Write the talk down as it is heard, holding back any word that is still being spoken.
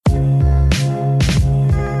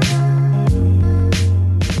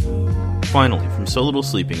Finally, from so little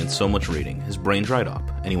sleeping and so much reading, his brain dried up,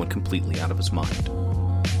 and he went completely out of his mind.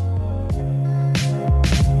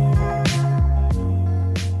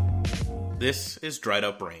 This is Dried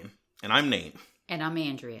Up Brain, and I'm Nate. And I'm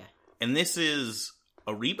Andrea. And this is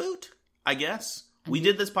a reboot, I guess? We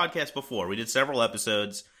did this podcast before. We did several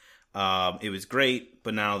episodes. It was great,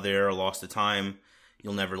 but now they're lost to time.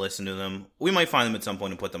 You'll never listen to them. We might find them at some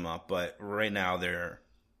point and put them up, but right now they're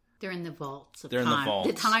in the vaults of They're time. in the vaults.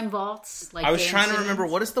 The time vaults. Like I was Dan trying to Simmons. remember,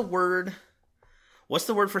 what is the word? What's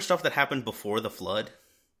the word for stuff that happened before the flood?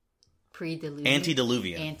 Pre-diluvian.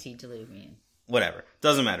 Antediluvian. Antediluvian. Whatever.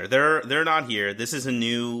 Doesn't matter. They're not here. This is a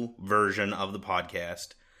new version of the podcast.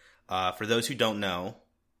 For those who don't know,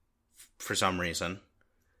 for some reason,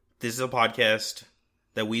 this is a podcast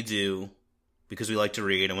that we do because we like to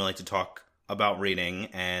read and we like to talk about reading,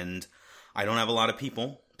 and I don't have a lot of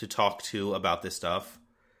people to talk to about this stuff.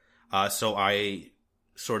 So I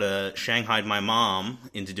sort of shanghaied my mom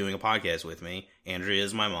into doing a podcast with me. Andrea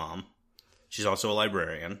is my mom. She's also a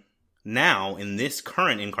librarian. Now, in this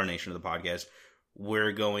current incarnation of the podcast,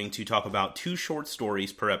 we're going to talk about 2 short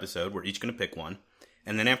stories per episode. We're each going to pick one.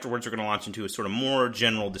 And then afterwards, we're going to launch into a sort of more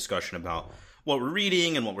general discussion about what we're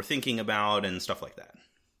reading and what we're thinking about and stuff like that.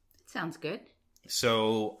 Sounds good.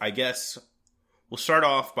 So I guess we'll start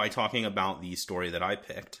off by talking about the story that I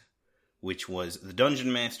picked, which was The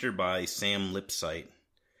Dungeon Master by Sam Lipsyte.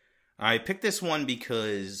 I picked this one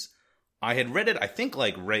because I had read it, I think,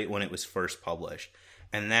 like right when it was first published.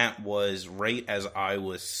 And that was right as I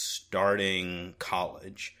was starting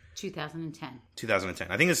college. 2010.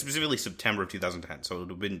 I think it's specifically September of 2010. So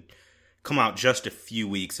it would have come out just a few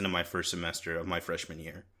weeks into my first semester of my freshman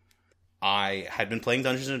year. I had been playing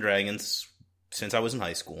Dungeons & Dragons since I was in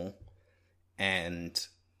high school. And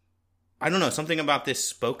I don't know, something about this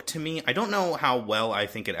spoke to me. I don't know how well I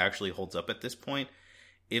think it actually holds up at this point.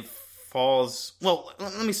 It falls... Well,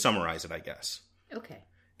 let me summarize it, I guess. Okay.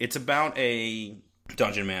 It's about a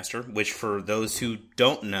Dungeon Master, which for those who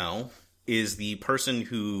don't know, is the person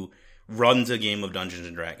who runs a game of Dungeons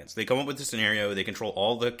 & Dragons. They come up with a scenario, they control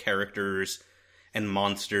all the characters and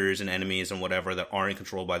monsters and enemies and whatever that aren't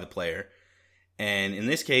controlled by the player. And in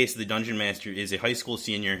this case, the Dungeon Master is a high school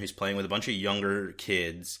senior who's playing with a bunch of younger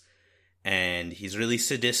kids. And he's really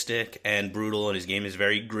sadistic and brutal, and his game is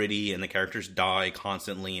very gritty, and the characters die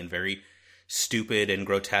constantly in very stupid and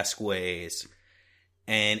grotesque ways.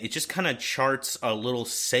 And it just kind of charts a little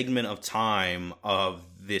segment of time of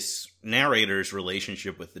this narrator's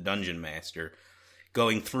relationship with the Dungeon Master,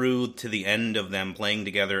 going through to the end of them playing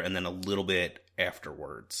together and then a little bit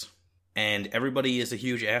afterwards. And everybody is a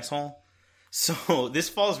huge asshole. So this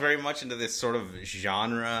falls very much into this sort of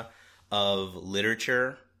genre of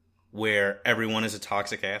literature where everyone is a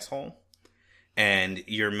toxic asshole, and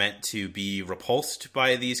you're meant to be repulsed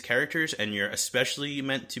by these characters, and you're especially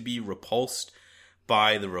meant to be repulsed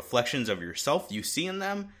by the reflections of yourself you see in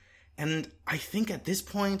them. And I think at this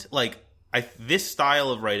point, this style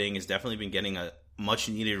of writing has definitely been getting a much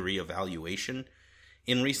needed reevaluation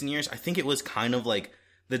in recent years. I think it was kind of like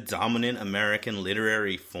the dominant American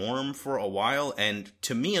literary form for a while, and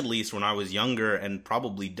to me at least, when I was younger and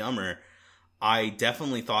probably dumber, I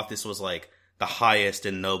definitely thought this was like the highest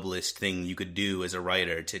and noblest thing you could do as a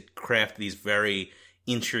writer, to craft these very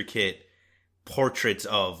intricate portraits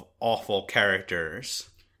of awful characters.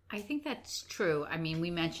 I think that's true. I mean,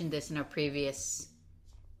 we mentioned this in our previous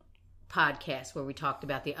podcast where we talked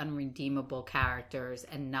about the unredeemable characters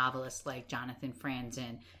and novelists like Jonathan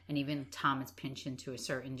Franzen and even Thomas Pynchon to a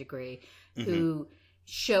certain degree, who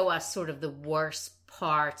show us sort of the worst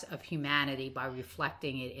parts of humanity by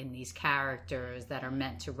reflecting it in these characters that are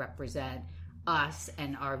meant to represent us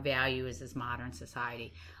and our values as modern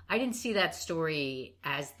society. I didn't see that story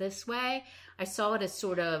as this way. I saw it as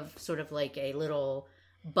sort of like a little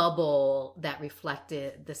bubble that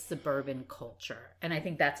reflected the suburban culture. And I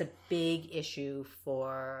think that's a big issue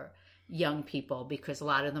for young people because a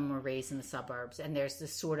lot of them were raised in the suburbs. And there's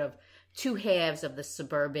this sort of 2 halves of the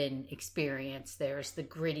suburban experience. There's the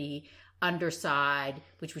gritty underside,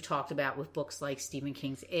 which we talked about with books like Stephen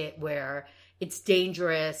King's It, where it's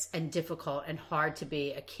dangerous and difficult and hard to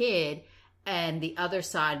be a kid. And the other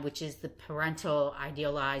side, which is the parental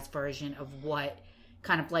idealized version of what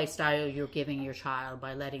kind of lifestyle you're giving your child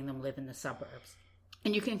by letting them live in the suburbs.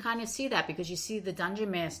 And you can kind of see that because you see the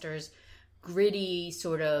Dungeon Master's gritty,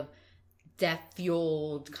 sort of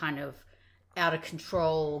death-fueled, kind of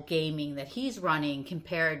out-of-control gaming that he's running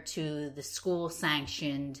compared to the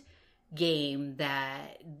school-sanctioned game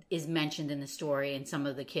that is mentioned in the story. And some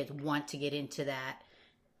of the kids want to get into that,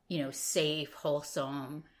 safe,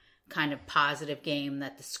 wholesome kind of positive game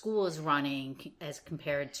that the school is running as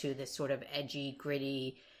compared to this sort of edgy,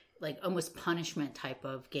 gritty, like almost punishment type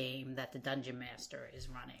of game that the Dungeon Master is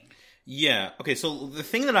running. Yeah. Okay, so the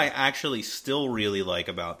thing that I actually still really like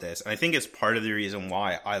about this, and I think it's part of the reason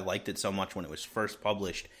why I liked it so much when it was first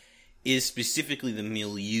published, is specifically the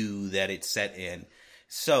milieu that it's set in.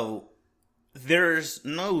 So there's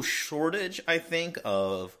no shortage, I think,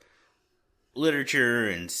 of literature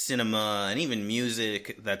and cinema and even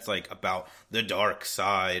music that's like about the dark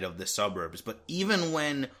side of the suburbs. But even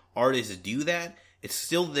when artists do that, it's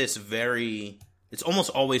still this very, it's almost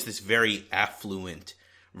always this very affluent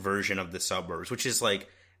version of the suburbs, which is like,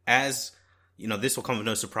 as you know, this will come as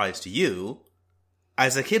no surprise to you,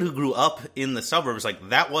 as a kid who grew up in the suburbs, like,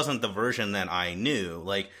 that wasn't the version that I knew.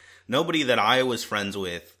 Like, nobody that I was friends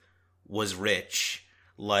with was rich.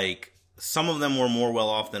 Like, some of them were more well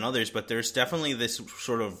off than others, but there's definitely this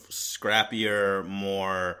sort of scrappier,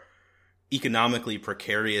 more economically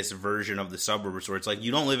precarious version of the suburbs where it's like,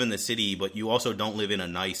 you don't live in the city, but you also don't live in a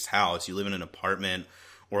nice house. You live in an apartment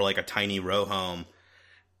or like a tiny row home.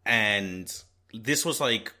 And this was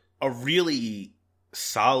like a really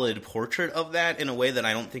solid portrait of that in a way that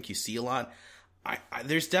I don't think you see a lot.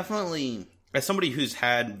 There's definitely, as somebody who's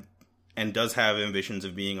had and does have ambitions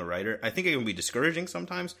of being a writer, I think it can be discouraging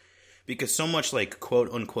sometimes because so much like quote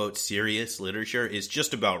unquote serious literature is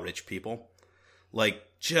just about rich people. Like,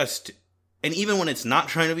 just, and even when it's not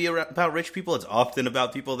trying to be about rich people, it's often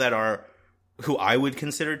about people that are, who I would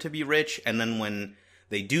consider to be rich. And then when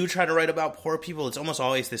they do try to write about poor people, it's almost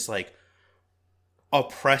always this like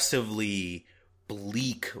oppressively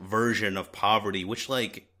bleak version of poverty, which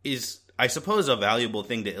like is, I suppose, a valuable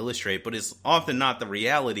thing to illustrate, but is often not the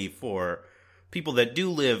reality for people that do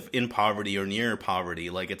live in poverty or near poverty.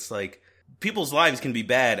 Like, it's like people's lives can be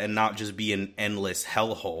bad and not just be an endless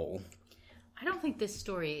hellhole. I don't think this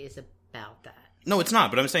story is about that. No, it's not,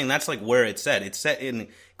 but I'm saying that's like where it's set. It's set in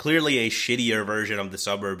clearly a shittier version of the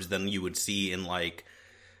suburbs than you would see in like,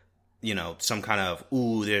 you know, some kind of,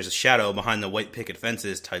 ooh, there's a shadow behind the white picket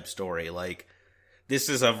fences type story. Like, this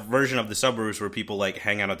is a version of the suburbs where people like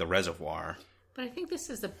hang out at the reservoir. But I think this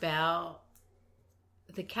is about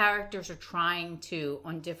the characters are trying to,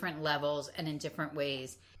 on different levels and in different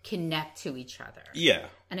ways, connect to each other. Yeah.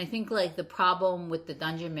 And I think like the problem with the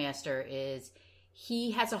Dungeon Master is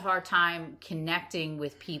he has a hard time connecting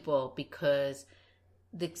with people because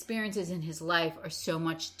the experiences in his life are so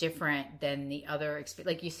much different than the other,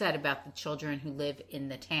 like you said about the children who live in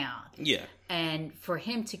the town. Yeah. And for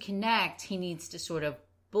him to connect, he needs to sort of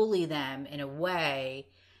bully them in a way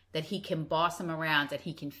that he can boss them around, that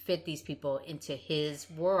he can fit these people into his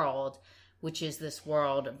world, which is this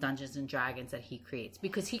world of Dungeons and Dragons that he creates.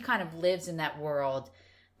 Because he kind of lives in that world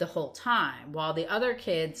the whole time, while the other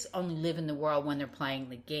kids only live in the world when they're playing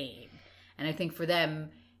the game. And I think for them,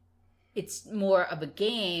 it's more of a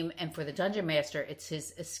game, and for the Dungeon Master, it's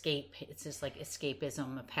his escape. It's his like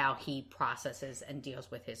escapism of how he processes and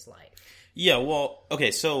deals with his life. Yeah, well,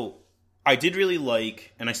 okay, so I did really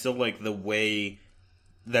like, and I still like the way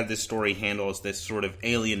that this story handles this sort of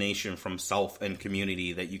alienation from self and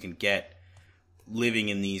community that you can get living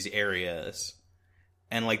in these areas.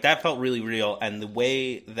 And like that felt really real, and the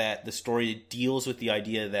way that the story deals with the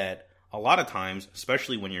idea that a lot of times,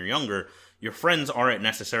 especially when you're younger, your friends aren't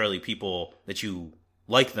necessarily people that you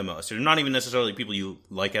like the most. They're not even necessarily people you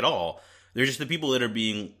like at all. They're just the people that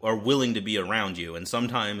are willing to be around you. And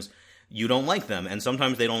sometimes you don't like them, and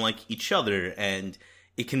sometimes they don't like each other. And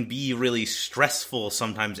it can be really stressful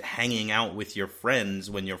sometimes hanging out with your friends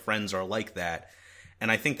when your friends are like that.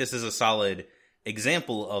 And I think this is a solid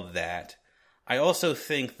example of that. I also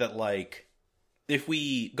think that, like,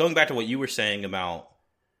 going back to what you were saying about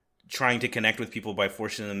trying to connect with people by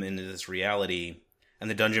forcing them into this reality, and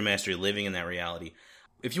the Dungeon Master living in that reality.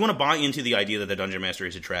 If you want to buy into the idea that the Dungeon Master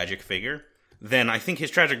is a tragic figure, then I think his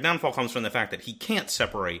tragic downfall comes from the fact that he can't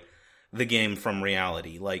separate the game from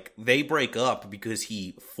reality. Like, they break up because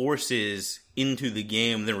he forces into the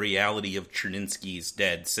game the reality of Cherninsky's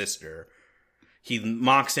dead sister. He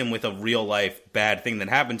mocks him with a real-life bad thing that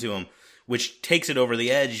happened to him, which takes it over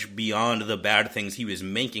the edge beyond the bad things he was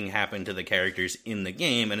making happen to the characters in the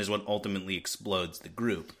game, and is what ultimately explodes the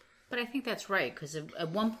group. But I think that's right, because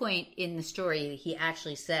at one point in the story, he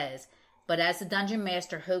actually says, but as the Dungeon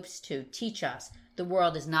Master hopes to teach us, the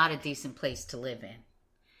world is not a decent place to live in.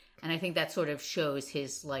 And I think that sort of shows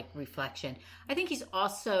his, like, reflection. I think he's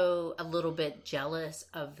also a little bit jealous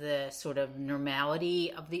of the sort of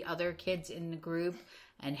normality of the other kids in the group,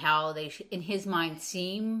 and how they, in his mind,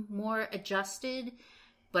 seem more adjusted.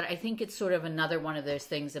 But I think it's sort of another one of those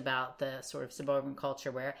things about the sort of suburban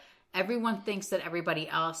culture where everyone thinks that everybody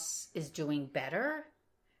else is doing better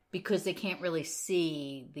because they can't really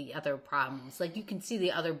see the other problems. Like, you can see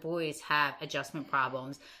the other boys have adjustment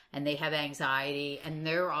problems and they have anxiety, and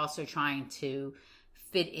they're also trying to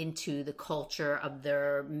fit into the culture of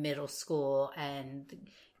their middle school and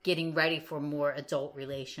getting ready for more adult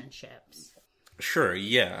relationships. Sure,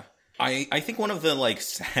 yeah. I think one of the, like,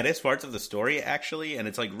 saddest parts of the story, actually, and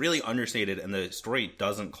it's, like, really understated, and the story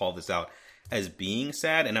doesn't call this out as being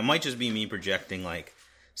sad, and it might just be me projecting, like,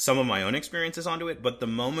 some of my own experiences onto it, but the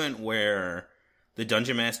moment where the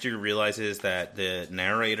Dungeon Master realizes that the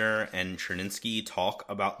narrator and Cherninsky talk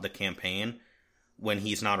about the campaign when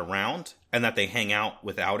he's not around, and that they hang out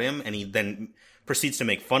without him, and he then proceeds to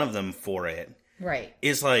make fun of them for it, right,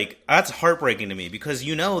 is like, that's heartbreaking to me, because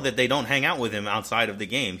you know that they don't hang out with him outside of the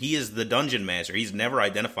game. He is the Dungeon Master. He's never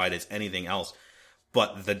identified as anything else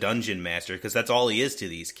but the Dungeon Master, because that's all he is to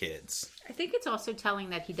these kids. I think it's also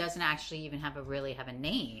telling that he doesn't actually even really have a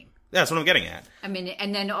name. That's what I'm getting at. I mean,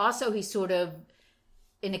 and then also he's sort of,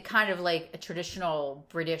 in a kind of like a traditional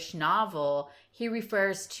British novel, he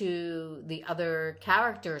refers to the other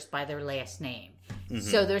characters by their last name. Mm-hmm.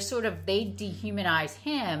 So they're sort of, they dehumanize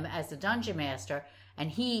him as the Dungeon Master, and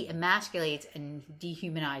he emasculates and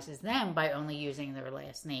dehumanizes them by only using their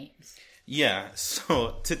last names. Yeah,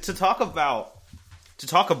 so to talk about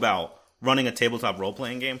running a tabletop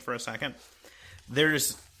role-playing game for a second,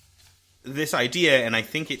 there's this idea, and I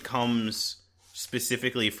think it comes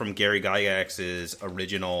specifically from Gary Gygax's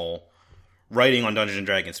original writing on Dungeons &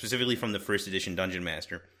 Dragons, specifically from the first edition Dungeon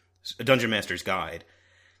Master's Guide,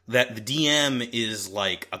 that the DM is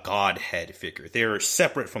like a godhead figure. They're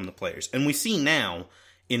separate from the players. And we see now,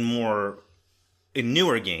 in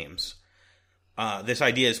newer games, this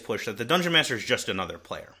idea is pushed that the Dungeon Master is just another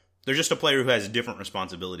player. They're just a player who has different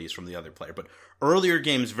responsibilities from the other player. But earlier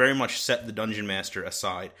games very much set the Dungeon Master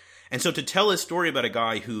aside. And so to tell a story about a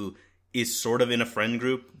guy who is sort of in a friend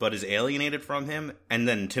group but is alienated from him, and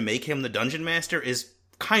then to make him the Dungeon Master, is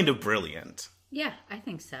kind of brilliant. Yeah, I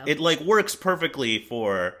think so. It, like, works perfectly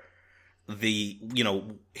for the,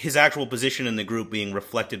 his actual position in the group being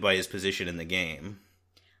reflected by his position in the game.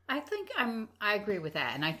 I agree with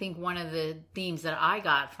that. And I think one of the themes that I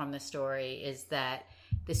got from the story is that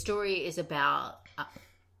the story is about,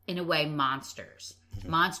 in a way, monsters.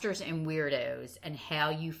 Mm-hmm. Monsters and weirdos, and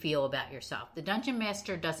how you feel about yourself. The Dungeon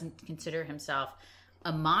Master doesn't consider himself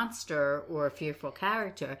a monster or a fearful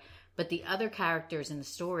character, but the other characters in the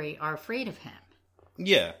story are afraid of him.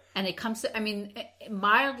 Yeah. And it comes to,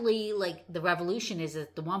 mildly, like, the revolution is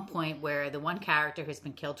at the one point where the one character who's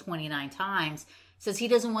been killed 29 times says he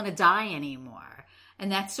doesn't want to die anymore.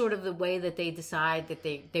 And that's sort of the way that they decide that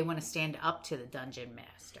they want to stand up to the Dungeon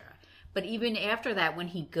Master. But even after that, when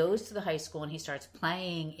he goes to the high school and he starts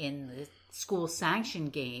playing in the school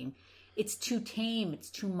sanctioned game, it's too tame, it's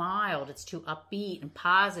too mild, it's too upbeat and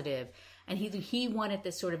positive. And he wanted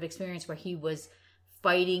this sort of experience where he was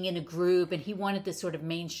fighting in a group, and he wanted this sort of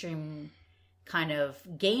mainstream kind of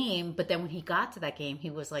game. But then when he got to that game, he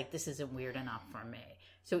was like, this isn't weird enough for me.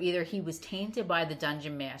 So either he was tainted by the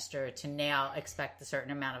Dungeon Master to now expect a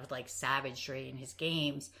certain amount of, like, savagery in his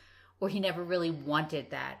games, or he never really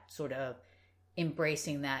wanted that sort of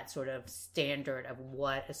embracing that sort of standard of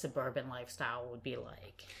what a suburban lifestyle would be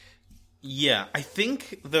like. Yeah, I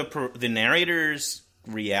think the narrator's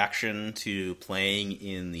reaction to playing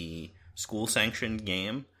in the school-sanctioned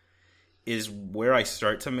game is where I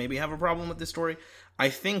start to maybe have a problem with this story. I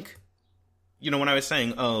think, when I was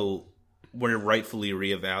saying, we're rightfully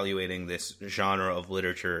reevaluating this genre of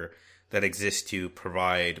literature that exists to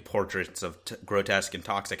provide portraits of grotesque and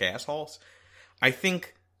toxic assholes, I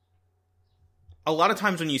think a lot of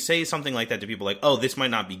times when you say something like that to people, like, oh, this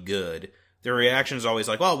might not be good, their reaction is always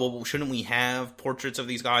like, oh, well, shouldn't we have portraits of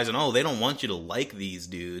these guys? And, oh, they don't want you to like these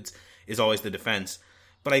dudes, is always the defense.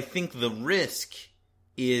 But I think the risk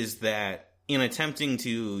is that in attempting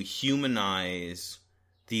to humanize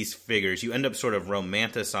these figures, you end up sort of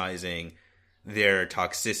romanticizing their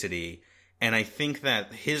toxicity. And I think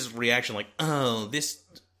that his reaction, like, oh, this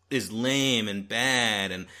is lame and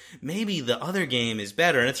bad, and maybe the other game is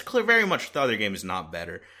better. And it's clear very much the other game is not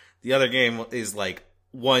better. The other game is like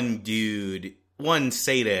one dude, one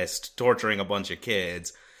sadist torturing a bunch of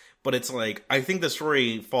kids. But it's like, I think the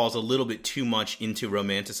story falls a little bit too much into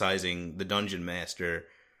romanticizing the Dungeon Master,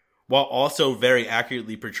 while also very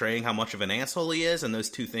accurately portraying how much of an asshole he is, and those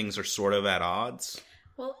two things are sort of at odds.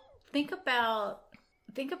 Well, think about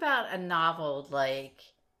a novel like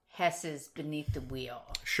Hesse's Beneath the Wheel.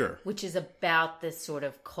 Sure. Which is about this sort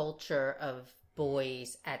of culture of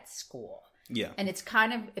boys at school. Yeah. And it's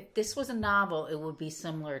kind of, if this was a novel, it would be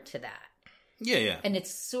similar to that. Yeah. And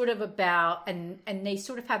it's sort of about, and they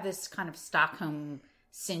sort of have this kind of Stockholm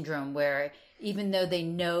syndrome where even though they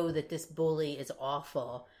know that this bully is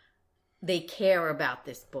awful, they care about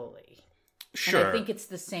this bully. Sure. And I think it's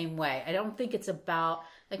the same way. I don't think it's about,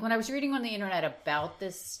 like when I was reading on the internet about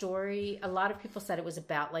this story, a lot of people said it was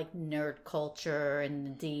about like nerd culture and the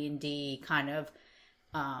D&D kind of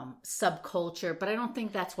subculture, but I don't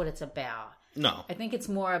think that's what it's about. No. I think it's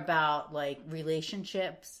more about like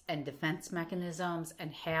relationships and defense mechanisms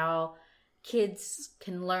and how kids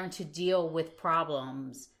can learn to deal with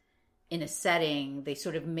problems in a setting. They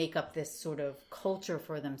sort of make up this sort of culture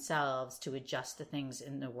for themselves to adjust to things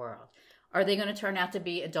in the world. Are they going to turn out to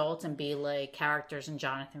be adults and be like characters in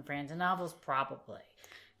Jonathan Franzen novels? Probably,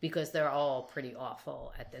 because they're all pretty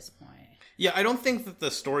awful at this point. Yeah, I don't think that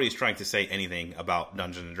the story is trying to say anything about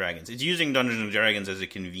Dungeons and Dragons. It's using Dungeons and Dragons as a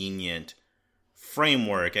convenient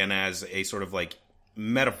framework and as a sort of like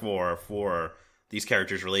metaphor for these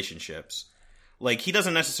characters' relationships. Like, he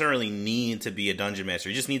doesn't necessarily need to be a dungeon master.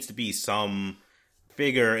 He just needs to be some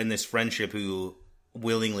figure in this friendship who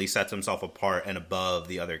willingly sets himself apart and above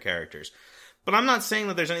the other characters. But I'm not saying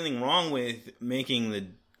that there's anything wrong with making the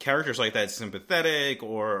characters like that sympathetic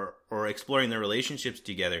or exploring their relationships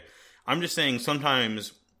together. I'm just saying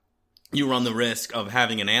sometimes you run the risk of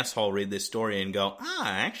having an asshole read this story and go,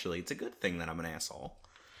 actually, it's a good thing that I'm an asshole.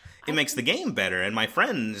 It makes the game better and my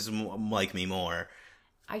friends like me more.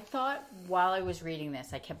 I thought while I was reading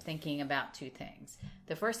this, I kept thinking about two things.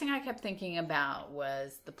 The first thing I kept thinking about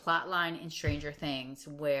was the plot line in Stranger Things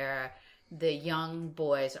where the young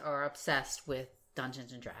boys are obsessed with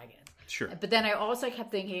Dungeons and Dragons. Sure. But then I also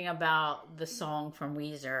kept thinking about the song from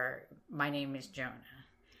Weezer, My Name is Jonah.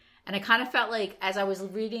 And I kind of felt like as I was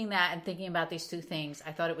reading that and thinking about these two things,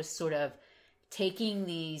 I thought it was sort of taking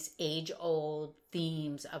these age-old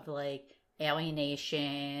themes of like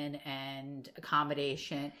alienation and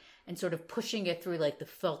accommodation and sort of pushing it through like the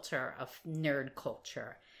filter of nerd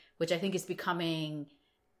culture, which I think is becoming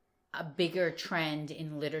a bigger trend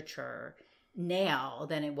in literature now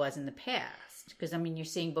than it was in the past. Because I mean, you're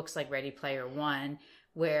seeing books like Ready Player One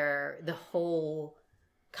where the whole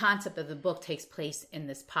concept of the book takes place in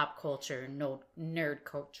this pop culture, nerd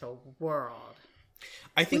culture world.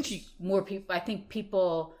 I think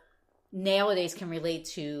people nowadays can relate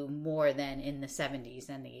to more than in the 70s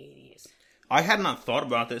and the 80s. I had not thought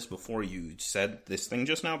about this before you said this thing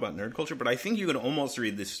just now about nerd culture, but I think you could almost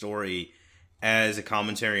read this story as a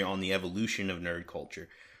commentary on the evolution of nerd culture,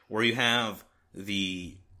 where you have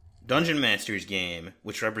the Dungeon Masters game,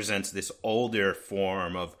 which represents this older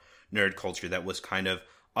form of nerd culture that was kind of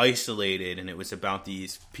isolated, and it was about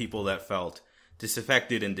these people that felt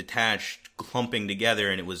disaffected and detached clumping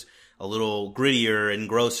together, and it was a little grittier and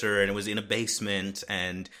grosser, and it was in a basement,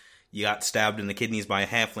 and you got stabbed in the kidneys by a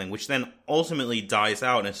halfling, which then ultimately dies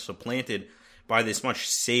out and is supplanted by this much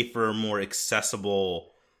safer, more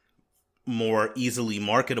accessible, more easily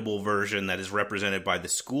marketable version that is represented by the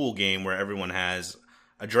school game, where everyone has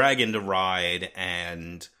a dragon to ride,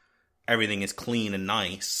 and everything is clean and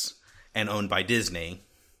nice, and owned by Disney.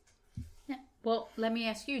 Well, let me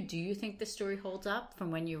ask you, do you think the story holds up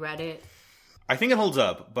from when you read it? I think it holds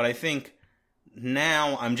up, but I think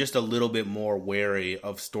now I'm just a little bit more wary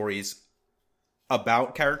of stories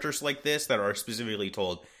about characters like this that are specifically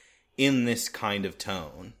told in this kind of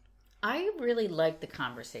tone. I really liked the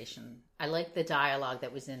conversation. I liked the dialogue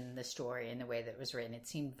that was in the story and the way that it was written. It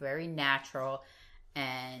seemed very natural,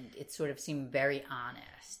 and it sort of seemed very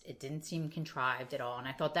honest. It didn't seem contrived at all, and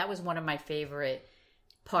I thought that was one of my favorite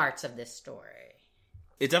parts of this story.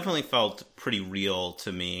 It definitely felt pretty real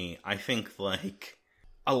to me. I think, like,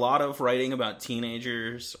 a lot of writing about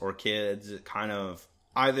teenagers or kids kind of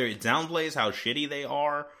either it downplays how shitty they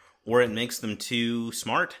are, or it makes them too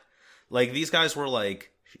smart. Like, these guys were,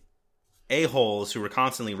 like, a-holes who were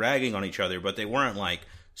constantly ragging on each other, but they weren't, like,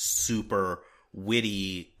 super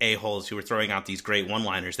witty a-holes who were throwing out these great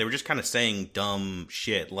one-liners. They were just kind of saying dumb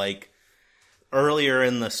shit. Like, earlier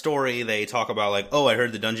in the story, they talk about, like, oh, I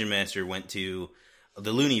heard the Dungeon Master went to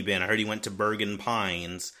the loony bin. I heard he went to Bergen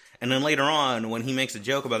Pines. And then later on, when he makes a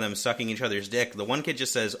joke about them sucking each other's dick, the one kid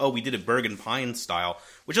just says, oh, we did it Bergen Pines style,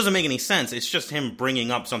 which doesn't make any sense. It's just him bringing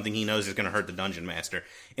up something he knows is going to hurt the Dungeon Master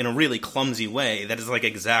in a really clumsy way. That is, like,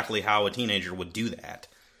 exactly how a teenager would do that.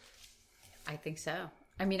 I think so.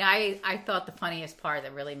 I mean, I thought the funniest part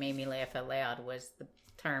that really made me laugh out loud was the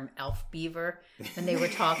term elf beaver when they were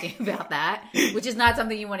talking about that, which is not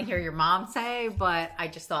something you want to hear your mom say, but I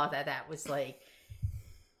just thought that was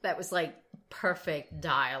like perfect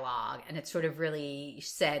dialogue, and it sort of really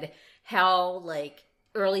said how, like,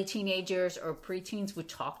 early teenagers or preteens would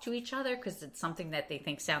talk to each other because it's something that they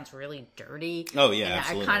think sounds really dirty. Oh, yeah,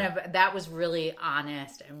 and absolutely. that was really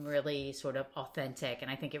honest and really sort of authentic.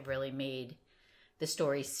 And I think it really made the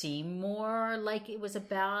story seem more like it was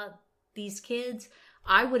about these kids.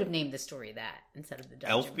 I would have named the story that instead of the Dungeon.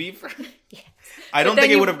 Elf Beaver? Yes. I don't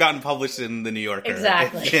think it would have gotten published in the New Yorker.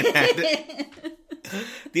 Exactly.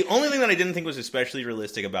 The only thing that I didn't think was especially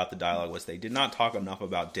realistic about the dialogue was they did not talk enough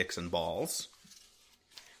about dicks and balls.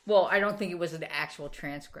 Well, I don't think it was an actual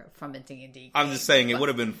transcript from a D&D game. I'm just saying it would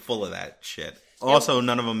have been full of that shit. Also,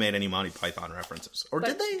 none of them made any Monty Python references. Or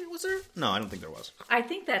did they? Was there? No, I don't think there was. I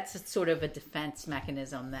think that's sort of a defense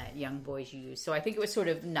mechanism that young boys use. So I think it was sort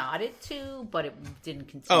of nodded to, but it didn't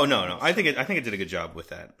continue. Oh, no. I think it did a good job with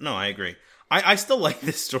that. No, I agree. I still like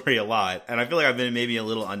this story a lot, and I feel like I've been maybe a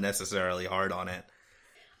little unnecessarily hard on it.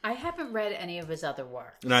 I haven't read any of his other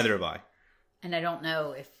work. Neither have I. And I don't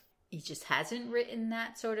know if he just hasn't written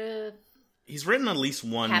that sort of... He's written at least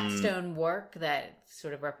one... capstone work that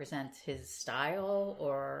sort of represents his style,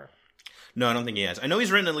 or... No, I don't think he has. I know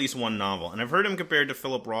he's written at least one novel, and I've heard him compared to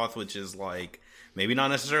Philip Roth, which is, like, maybe not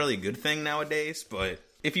necessarily a good thing nowadays, but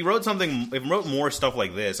if he wrote more stuff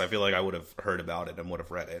like this, I feel like I would have heard about it and would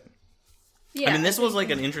have read it. Yeah, I mean, this was, like,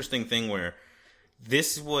 an interesting thing where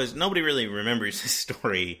this was... Nobody really remembers this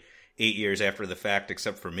story 8 years after the fact,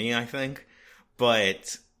 except for me, I think.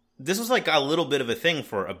 But... this was like a little bit of a thing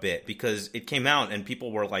for a bit because it came out and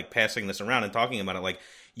people were like passing this around and talking about it like,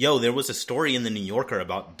 yo, there was a story in the New Yorker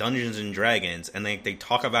about Dungeons and Dragons and they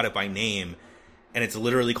talk about it by name and it's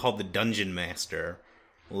literally called the Dungeon Master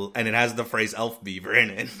and it has the phrase Elf Beaver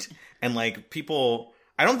in it. And like people,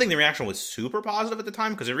 I don't think the reaction was super positive at the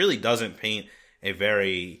time because it really doesn't paint a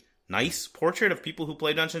very nice portrait of people who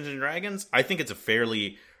play Dungeons and Dragons. I think it's a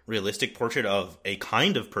fairly realistic portrait of a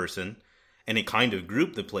kind of person and a kind of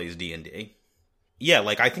group that plays D&D. Yeah,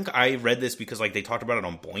 like, I think I read this because, like, they talked about it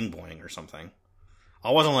on Boing Boing or something. I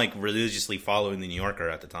wasn't, like, religiously following the New Yorker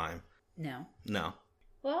at the time. No.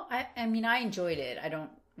 Well, I mean, I enjoyed it. I don't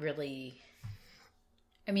really...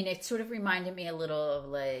 I mean, it sort of reminded me a little of,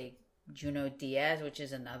 like, Junot Diaz, which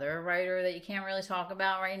is another writer that you can't really talk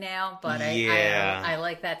about right now. But yeah. I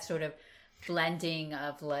like that sort of blending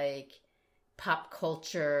of, like, pop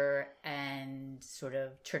culture and sort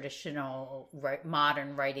of traditional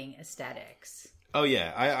modern writing aesthetics. Oh,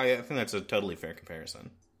 yeah. I think that's a totally fair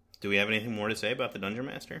comparison. Do we have anything more to say about the Dungeon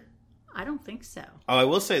Master? I don't think so. Oh, I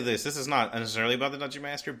will say this. This is not necessarily about the Dungeon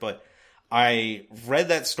Master, but I read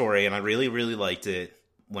that story and I really, really liked it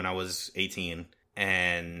when I was 18.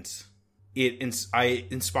 And it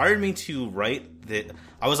inspired me to write that.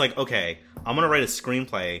 I was like, okay, I'm going to write a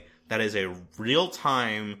screenplay that is a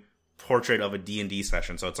real-time portrait of a D&D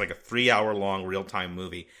session. So it's like a 3-hour long real-time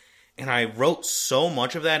movie. And I wrote so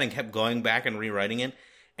much of that and kept going back and rewriting it.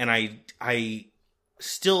 And I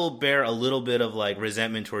still bear a little bit of like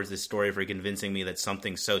resentment towards this story for convincing me that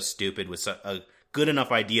something so stupid was a good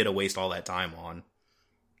enough idea to waste all that time on.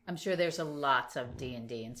 I'm sure there's lots of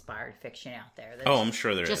D&D inspired fiction out there. I'm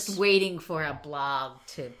sure there is. Just waiting for a blog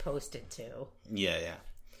to post it to. Yeah.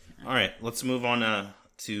 All right, let's move on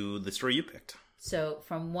to the story you picked. So,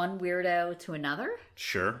 from one weirdo to another?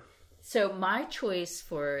 Sure. So, my choice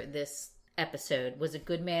for this episode was A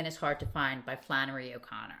Good Man is Hard to Find by Flannery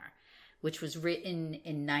O'Connor, which was written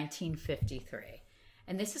in 1953.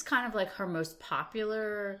 And this is kind of like her most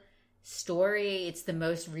popular story. It's the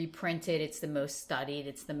most reprinted, it's the most studied,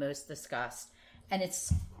 it's the most discussed. And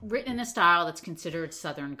it's written in a style that's considered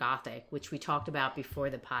Southern Gothic, which we talked about before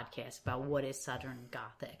the podcast, about what is Southern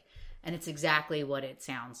Gothic. And it's exactly what it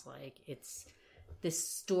sounds like. It's this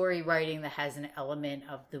story writing that has an element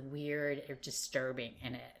of the weird or disturbing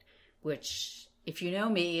in it, which, if you know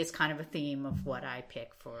me, is kind of a theme of what I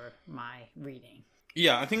pick for my reading.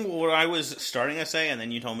 Yeah, I think what I was starting to say, and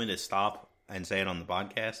then you told me to stop and say it on the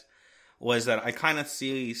podcast, was that I kind of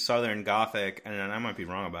see Southern Gothic, and I might be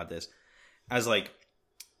wrong about this, as like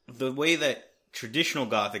the way that traditional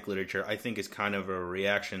Gothic literature, I think, is kind of a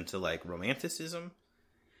reaction to like Romanticism.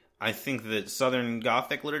 I think that Southern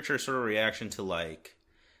Gothic literature is sort of a reaction to, like,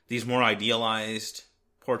 these more idealized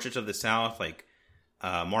portraits of the South, like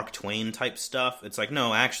Mark Twain type stuff. It's like,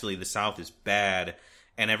 no, actually, the South is bad,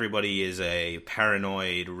 and everybody is a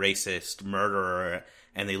paranoid, racist murderer,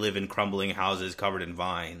 and they live in crumbling houses covered in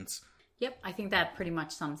vines. Yep, I think that pretty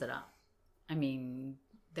much sums it up. I mean,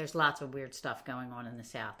 there's lots of weird stuff going on in the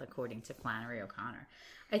South, according to Flannery O'Connor.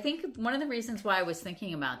 I think one of the reasons why I was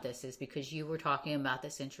thinking about this is because you were talking about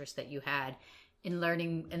this interest that you had in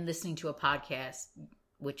learning and listening to a podcast,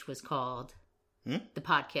 which was called the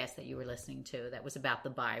podcast that you were listening to that was about the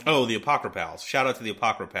Bible. Oh, the Apocryphals. Shout out to the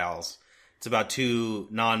Apocryphals. It's about two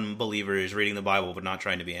non-believers reading the Bible but not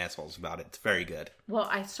trying to be assholes about it. It's very good. Well,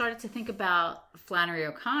 I started to think about Flannery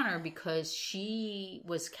O'Connor because she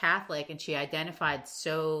was Catholic and she identified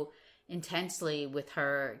so intensely with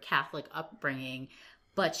her Catholic upbringing,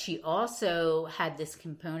 but she also had this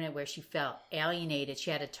component where she felt alienated. She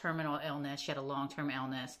had a terminal illness, she had a long-term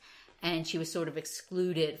illness, and she was sort of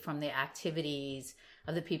excluded from the activities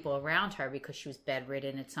of the people around her because she was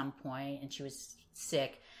bedridden at some point and she was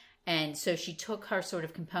sick. And so she took her sort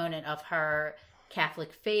of component of her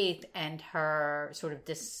Catholic faith and her sort of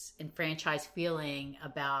disenfranchised feeling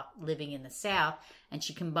about living in the South, and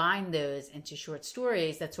she combined those into short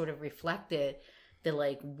stories that sort of reflected the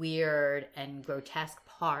like weird and grotesque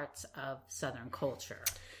parts of Southern culture.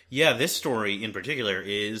 Yeah, this story in particular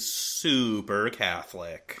is super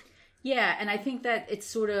Catholic. Yeah, and I think that it's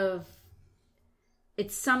sort of,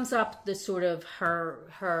 it sums up the sort of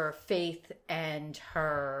her faith and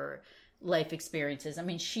her life experiences. I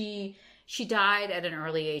mean, she died at an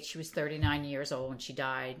early age. She was 39 years old, and she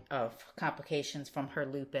died of complications from her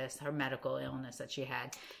lupus, her medical illness that she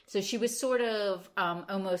had. So she was sort of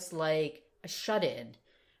almost like a shut-in,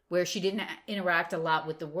 where she didn't interact a lot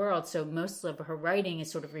with the world. So most of her writing is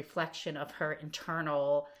sort of reflection of her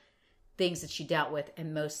internal things that she dealt with,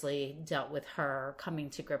 and mostly dealt with her coming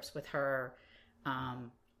to grips with her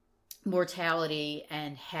mortality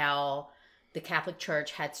and how the Catholic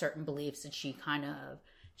Church had certain beliefs that she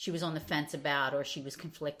was on the fence about, or she was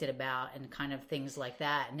conflicted about, and kind of things like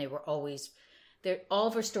that. And they were always there. All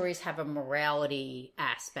of her stories have a morality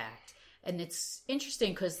aspect. And it's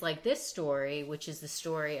interesting because like this story, which is the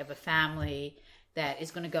story of a family that is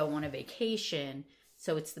going to go on a vacation.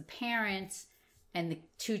 So it's the parents and the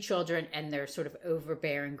two children and their sort of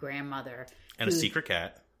overbearing grandmother. And a secret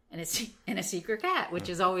cat. And a secret cat, which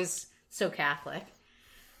is always so Catholic.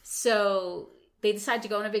 So they decide to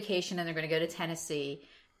go on a vacation, and they're going to go to Tennessee.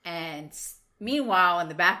 And meanwhile, in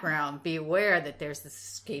the background, be aware that there's this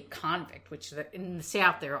escaped convict, which in the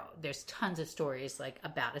South, there's tons of stories like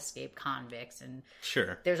about escaped convicts. And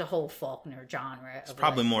sure, there's a whole Faulkner genre. There's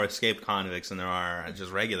probably more escaped convicts than there are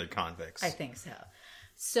just regular convicts. I think so.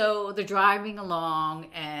 So they're driving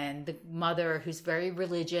along, and the mother, who's very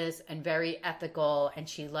religious and very ethical, and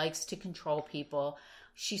she likes to control people,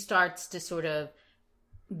 she starts to sort of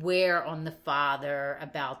wear on the father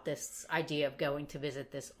about this idea of going to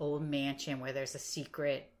visit this old mansion where there's a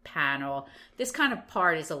secret panel. This kind of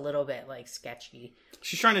part is a little bit like sketchy.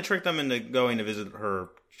 She's trying to trick them into going to visit her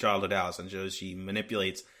childhood house, and so she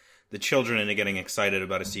manipulates the children into getting excited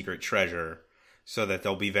about a secret treasure, so that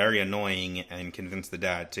they'll be very annoying and convince the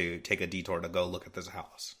dad to take a detour to go look at this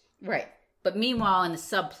house. Right. But meanwhile, in the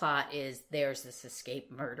subplot is there's this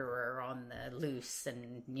escaped murderer on the loose,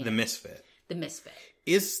 and the misfit. The misfit.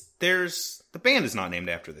 The band is not named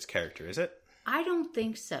after this character, is it? I don't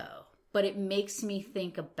think so. But it makes me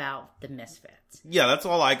think about the Misfits. Yeah, that's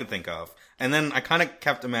all I could think of. And then I kind of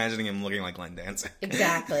kept imagining him looking like Glenn Danzig.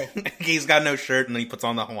 Exactly. He's got no shirt, and then he puts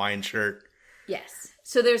on the Hawaiian shirt. Yes.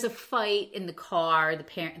 So there's a fight in the car.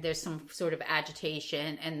 There's some sort of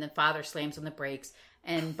agitation, and the father slams on the brakes.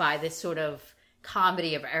 And by this sort of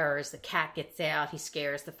comedy of errors, the cat gets out. He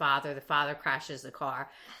scares the father. The father crashes the car.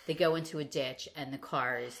 They go into a ditch, and the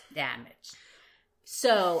car is damaged.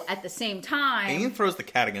 So at the same time, and he throws the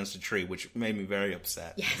cat against a tree, which made me very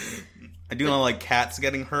upset. Yes. I do not like cats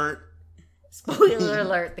getting hurt. Spoiler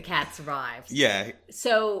alert: the cat survives. Yeah.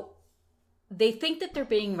 So they think that they're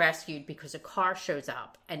being rescued because a car shows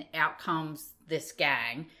up, and out comes this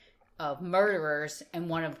gang of murderers, and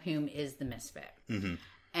one of whom is the misfit. Mm-hmm.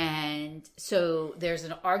 And so there's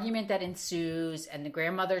an argument that ensues, and the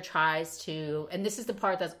grandmother tries to, and this is the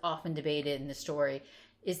part that's often debated in the story,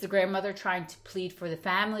 is the grandmother trying to plead for the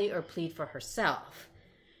family or plead for herself?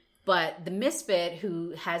 But the misfit,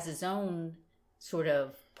 who has his own sort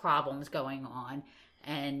of problems going on,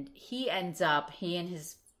 and he and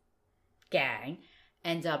his gang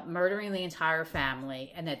ends up murdering the entire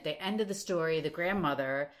family. And at the end of the story, the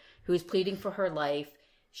grandmother, who is pleading for her life,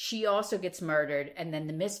 she also gets murdered. And then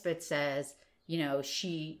the misfit says, you know,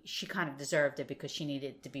 she kind of deserved it because she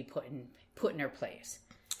needed to be put in her place.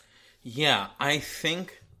 Yeah, I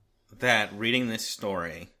think that reading this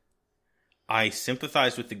story, I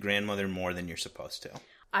sympathize with the grandmother more than you're supposed to.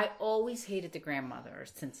 I always hated the grandmother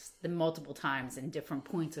since the multiple times and different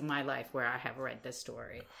points in my life where I have read this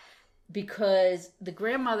story. Because the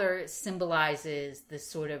grandmother symbolizes this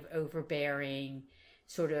sort of overbearing,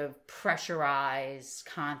 sort of pressurized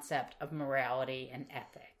concept of morality and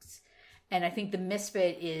ethics. And I think the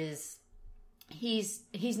misfit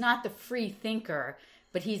he's not the free thinker,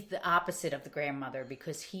 but he's the opposite of the grandmother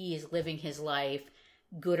because he is living his life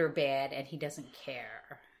good or bad, and he doesn't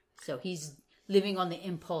care. So he's living on the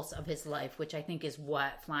impulse of his life, which I think is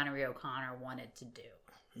what Flannery O'Connor wanted to do.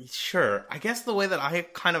 Sure. I guess the way that I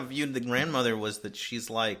kind of viewed the grandmother was that she's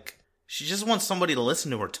like, she just wants somebody to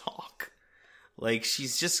listen to her talk. Like,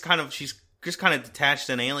 she's just kind of detached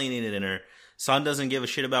and alienated, and her son doesn't give a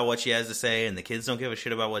shit about what she has to say, and the kids don't give a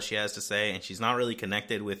shit about what she has to say, and she's not really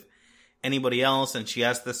connected with anybody else, and she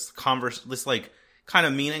has this like kind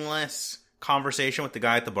of meaningless conversation with the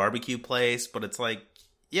guy at the barbecue place, but it's like,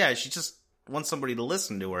 yeah, she just wants somebody to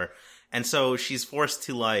listen to her. And so she's forced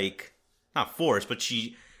to, like, not forced, but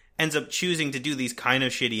she ends up choosing to do these kind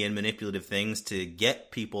of shitty and manipulative things to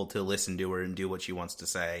get people to listen to her and do what she wants to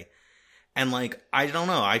say. And, like, I don't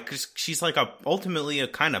know, she's like ultimately a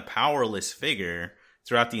kind of powerless figure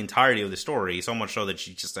throughout the entirety of the story, so much so that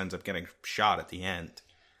she just ends up getting shot at the end.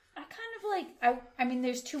 I mean,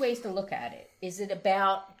 there's two ways to look at it. Is it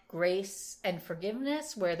about grace and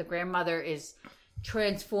forgiveness, where the grandmother is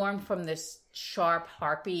transformed from this sharp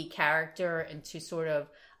harpy character into sort of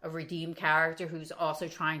a redeemed character who's also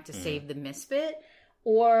trying to save the misfit?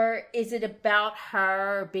 Or is it about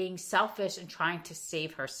her being selfish and trying to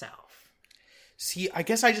save herself? See, I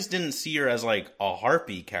guess I just didn't see her as, like, a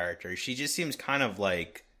harpy character. She just seems kind of,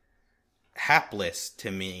 like, hapless to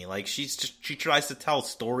me. Like, she tries to tell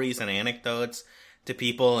stories and anecdotes to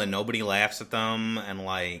people and nobody laughs at them, and,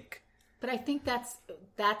 like... But I think that's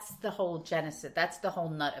the whole genesis. That's the whole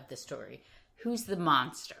nut of the story. Who's the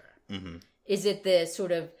monster? Mm-hmm. Is it the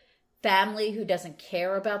sort of family who doesn't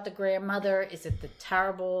care about the grandmother? Is it the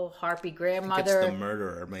terrible harpy grandmother? I think it's the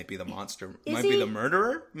murderer. Might be the monster. Might be the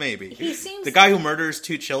murderer. Maybe he seems the guy who murders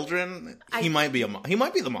two children. He might be the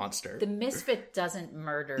monster. The misfit doesn't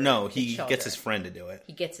murder. No, he gets his friend to do it.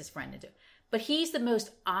 But he's the most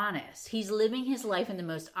honest. He's living his life in the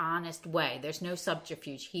most honest way. There's no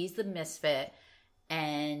subterfuge. He's the misfit,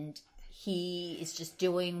 and he is just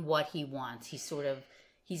doing what he wants. He's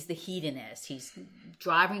the hedonist. He's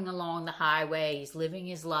driving along the highway. He's living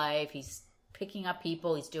his life. He's picking up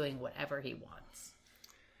people. He's doing whatever he wants.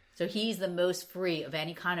 So he's the most free of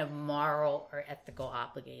any kind of moral or ethical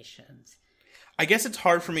obligations. I guess it's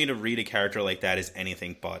hard for me to read a character like that as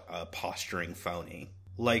anything but a posturing phony.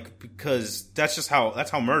 Like, because that's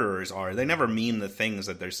how murderers are. They never mean the things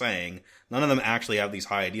that they're saying. None of them actually have these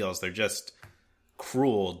high ideals. They're just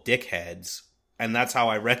cruel dickheads. And that's how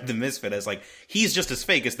I read the misfit, as, like, he's just as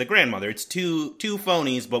fake as the grandmother. It's two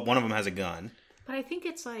phonies, but one of them has a gun. But I think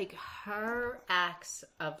it's, like, her acts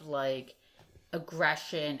of, like,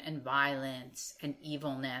 aggression and violence and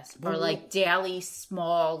evilness are, like, daily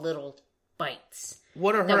small little bites.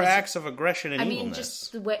 What are her acts of aggression and evilness?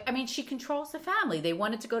 Just the way. I mean, she controls the family. They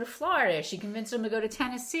wanted to go to Florida. She convinced them to go to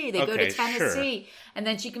Tennessee. They go to Tennessee, and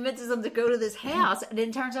then she convinces them to go to this house. And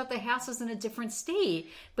it turns out the house is in a different state,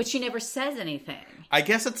 but she never says anything. I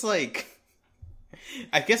guess it's like,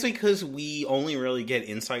 because we only really get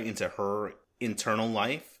insight into her internal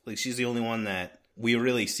life. Like, she's the only one that we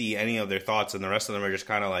really see any of their thoughts, and the rest of them are just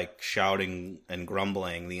kind of like shouting and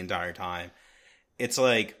grumbling the entire time. It's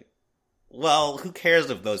like, well, who cares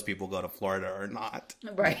if those people go to Florida or not?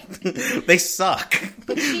 Right. They suck.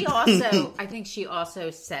 But I think she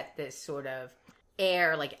also set this sort of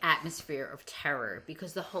atmosphere of terror,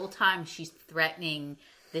 because the whole time she's threatening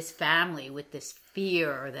this family with this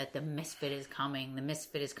fear that the misfit is coming.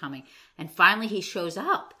 And finally he shows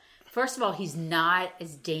up. First of all, he's not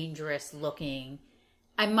as dangerous looking.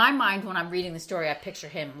 In my mind, when I'm reading the story, I picture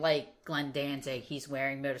him like Glenn Danzig. He's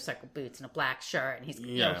wearing motorcycle boots and a black shirt, and he's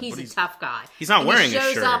a tough guy. He's not wearing a shirt.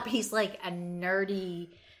 He shows up, he's like a nerdy,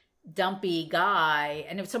 dumpy guy,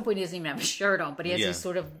 and at some point he doesn't even have a shirt on, but he has these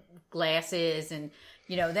sort of glasses, and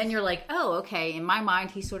then you're like, oh, okay. In my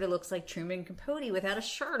mind, he sort of looks like Truman Capote without a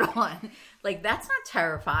shirt on. Like, that's not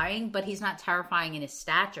terrifying, but he's not terrifying in his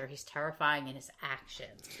stature. He's terrifying in his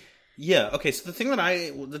actions. Yeah. Okay. So the thing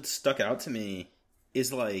that stuck out to me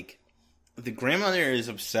is, like, the grandmother is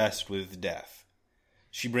obsessed with death.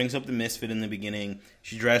 She brings up the misfit in the beginning.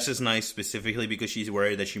 She dresses nice specifically because she's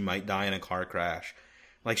worried that she might die in a car crash.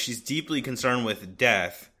 Like, she's deeply concerned with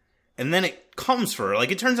death. And then it comes for her.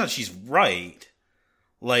 Like, it turns out she's right.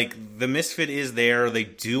 Like, the misfit is there. They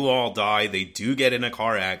do all die. They do get in a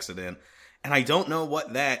car accident. And I don't know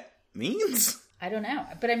what that means. I don't know.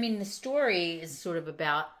 But, I mean, the story is sort of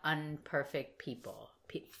about unperfect people.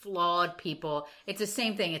 Flawed people. It's the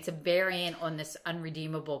same thing. It's a variant on this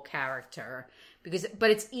unredeemable character,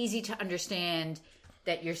 but it's easy to understand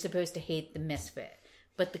that you're supposed to hate the misfit.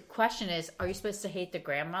 But the question is, are you supposed to hate the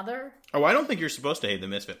grandmother? Oh, I don't think you're supposed to hate the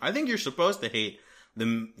misfit. I think you're supposed to hate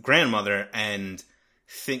the grandmother and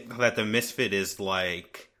think that the misfit is,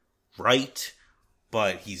 like, right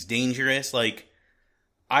but he's dangerous. Like,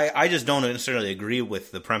 I just don't necessarily agree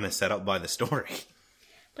with the premise set up by the story.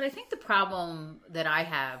 But I think the problem that I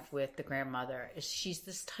have with the grandmother is she's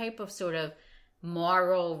this type of sort of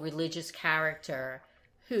moral, religious character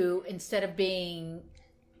who, instead of being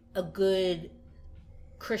a good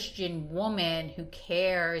Christian woman who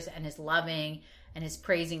cares and is loving and is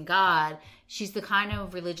praising God, she's the kind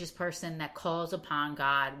of religious person that calls upon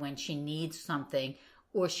God when she needs something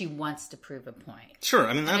or she wants to prove a point. Sure,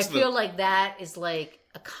 I mean, I feel like that is like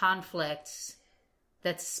a conflict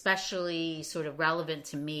that's especially sort of relevant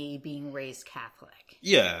to me being raised Catholic.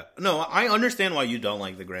 Yeah. No, I understand why you don't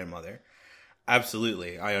like the grandmother.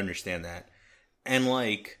 Absolutely. I understand that. And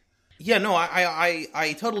like, yeah, no,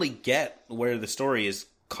 I totally get where the story is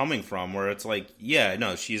coming from, where it's like, yeah,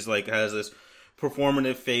 no, she's like, has this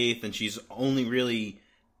performative faith and she's only really,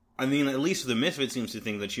 I mean, at least the Misfit seems to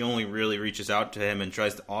think that she only really reaches out to him and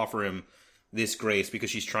tries to offer him this grace because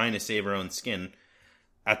she's trying to save her own skin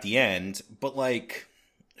at the end. But like,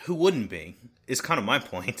 who wouldn't be, is kind of my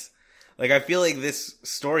point. Like, I feel like this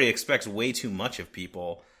story expects way too much of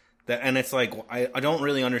people. And it's like, I don't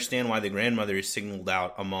really understand why the grandmother is signaled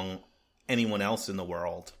out among anyone else in the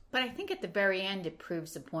world. But I think at the very end, it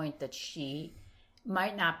proves the point that she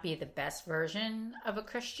might not be the best version of a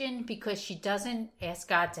Christian because she doesn't ask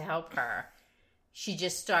God to help her. She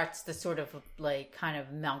just starts to sort of like kind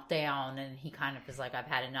of melt down, and he kind of is like, I've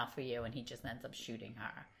had enough of you, and he just ends up shooting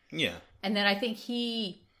her. Yeah. And then I think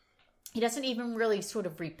he doesn't even really sort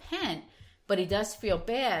of repent, but he does feel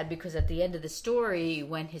bad because at the end of the story,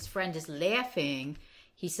 when his friend is laughing,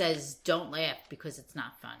 he says, don't laugh because it's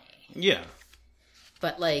not funny. Yeah.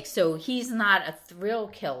 But like, so he's not a thrill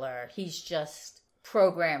killer. He's just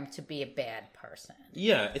programmed to be a bad person.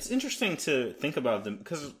 Yeah, it's interesting to think about them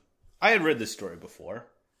because I had read this story before,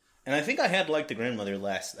 and I think I had liked the grandmother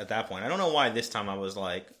less at that point. I don't know why this time I was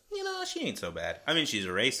like, you know, she ain't so bad. I mean, she's a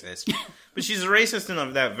racist, but she's a racist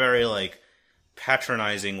in that very like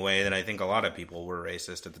patronizing way that I think a lot of people were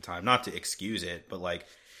racist at the time. Not to excuse it, but like,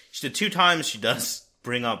 the 2 times she does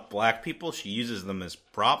bring up black people, she uses them as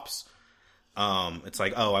props. It's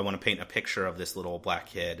like, oh, I want to paint a picture of this little black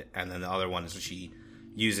kid, and then the other one is she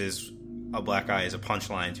uses a black guy as a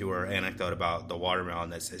punchline to her anecdote about the watermelon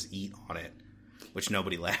that says "eat" on it, which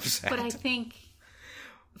nobody laughs at. But I think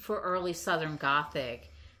for early Southern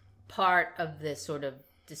Gothic, part of this sort of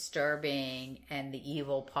disturbing and the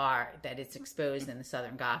evil part that is exposed in the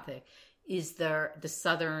Southern Gothic is the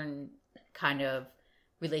Southern kind of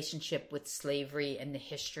relationship with slavery and the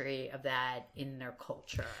history of that in their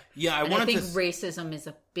culture. Yeah, I think racism is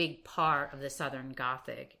a big part of the Southern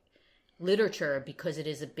Gothic literature because it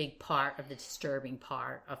is a big part of the disturbing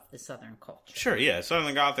part of the Southern culture. Sure, yeah.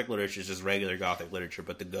 Southern Gothic literature is just regular Gothic literature,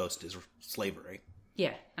 but the ghost is slavery.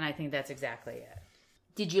 Yeah, and I think that's exactly it.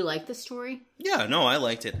 Did you like the story? Yeah, no, I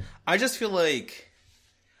liked it. I just feel like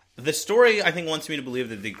the story, I think, wants me to believe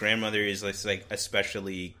that the grandmother is like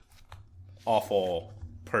especially awful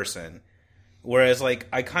person, whereas like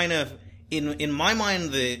I kind of in my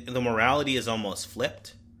mind the morality is almost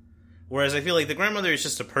flipped, whereas I feel like the grandmother is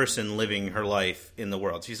just a person living her life in the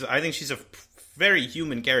world. I think she's a very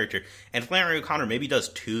human character, and Flannery O'Connor maybe does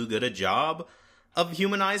too good a job of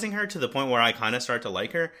humanizing her to the point where I kind of start to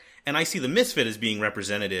like her. And I see the Misfit as being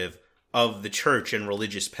representative of the church and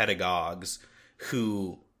religious pedagogues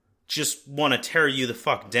who just want to tear you the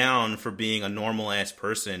fuck down for being a normal ass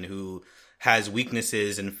person who has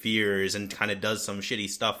weaknesses and fears and kind of does some shitty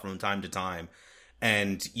stuff from time to time.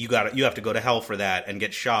 And you have to go to hell for that and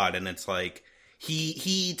get shot. And it's like,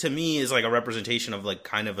 he to me is like a representation of like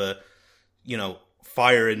kind of a, you know,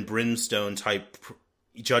 fire and brimstone type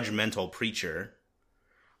judgmental preacher.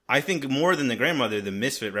 I think more than the grandmother, the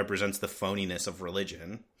Misfit represents the phoniness of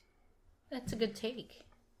religion. That's a good take.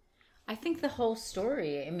 I think the whole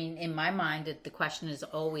story, I mean, in my mind, the question is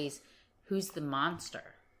always, who's the monster?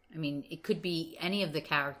 I mean, it could be any of the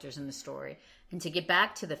characters in the story. And to get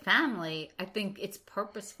back to the family, I think it's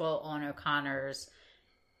purposeful on O'Connor's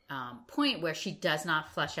point where she does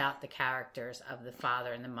not flesh out the characters of the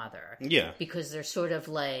father and the mother. Yeah. Because they're sort of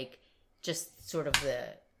like, just sort of the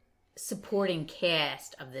supporting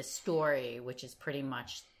cast of this story, which is pretty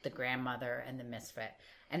much the grandmother and the Misfit.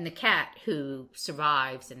 And the cat who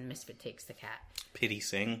survives, and Misfit takes the cat. Pity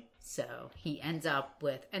Singh. So he ends up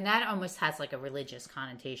with, and that almost has like a religious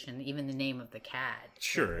connotation, even the name of the cat.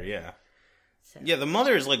 Sure, yeah. So. Yeah, the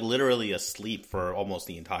mother is like literally asleep for almost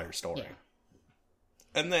the entire story.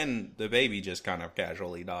 Yeah. And then the baby just kind of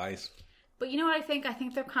casually dies. But you know what I think? I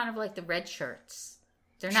think they're kind of like the red shirts.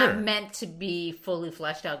 They're Sure. not meant to be fully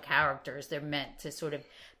fleshed out characters. They're meant to sort of,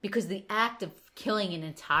 because the act of killing an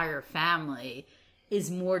entire family is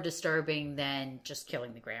more disturbing than just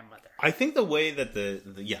killing the grandmother. I think the way that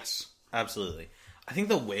yes, absolutely. I think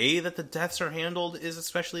the way that the deaths are handled is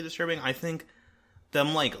especially disturbing. I think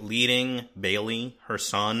them, like, leading Bailey, her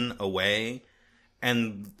son, away,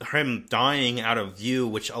 and him dying out of view,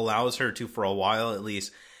 which allows her to, for a while at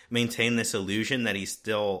least, maintain this illusion that he's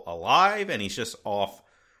still alive and he's just off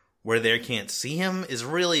where they can't see him, is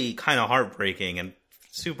really kind of heartbreaking and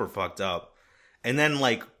super fucked up. And then,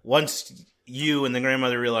 like, once you and the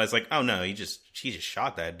grandmother realize, like, oh no, she just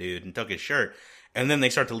shot that dude and took his shirt, and then they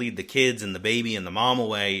start to lead the kids and the baby and the mom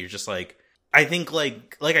away, you're just like, I think,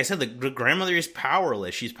 like I said, the grandmother is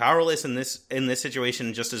powerless. She's powerless in this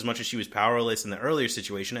situation just as much as she was powerless in the earlier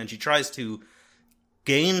situation, and she tries to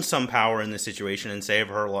gain some power in this situation and save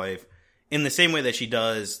her life in the same way that she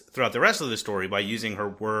does throughout the rest of the story, by using her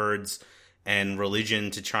words and religion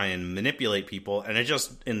to try and manipulate people, and it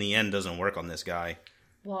just, in the end, doesn't work on this guy.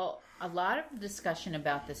 Well, a lot of discussion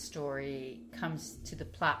about this story comes to the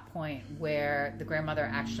plot point where the grandmother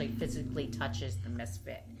actually physically touches the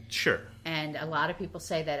misfit. Sure. And a lot of people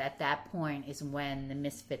say that at that point is when the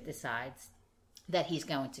misfit decides that he's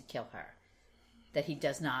going to kill her. That he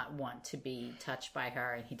does not want to be touched by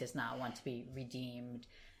her, and he does not want to be redeemed.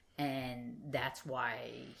 And that's why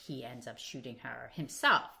he ends up shooting her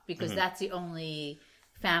himself, because that's the only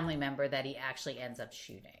family member that he actually ends up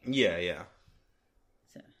shooting. Yeah.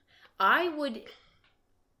 So, I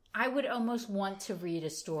would almost want to read a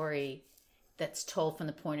story that's told from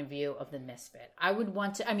the point of view of the misfit. I would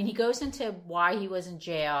want to, he goes into why he was in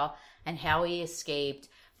jail and how he escaped,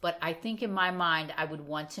 but I think in my mind, I would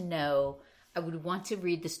want to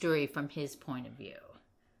read the story from his point of view.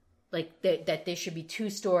 Like, that there should be two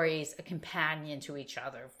stories, a companion to each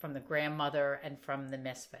other, from the grandmother and from the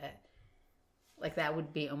misfit. Like, that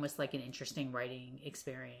would be almost like an interesting writing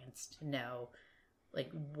experience to know, like,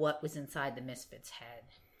 what was inside the misfit's head.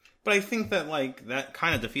 But I think that, like, that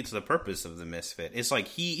kind of defeats the purpose of the misfit. It's like,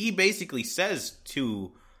 he basically says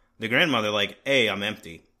to the grandmother, like, hey, I'm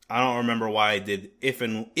empty. I don't remember why I did,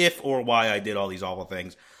 if or why I did all these awful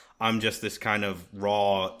things. I'm just this kind of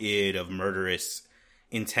raw id of murderous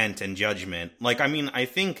intent and judgment. Like, I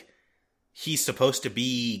think he's supposed to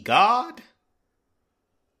be God.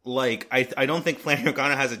 Like, I don't think Flannery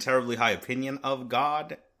O'Connor has a terribly high opinion of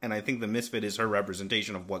God, and I think the misfit is her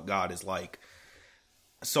representation of what God is like.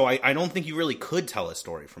 So I don't think you really could tell a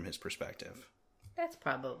story from his perspective. That's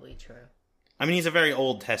probably true. He's a very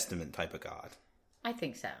Old Testament type of God. I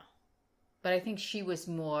think so. But I think she was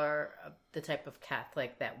more of the type of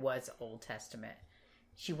Catholic that was Old Testament.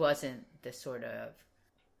 She wasn't the sort of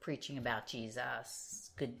preaching about Jesus,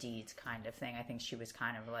 good deeds kind of thing. I think she was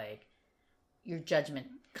kind of like, your judgment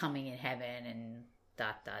coming in heaven and ...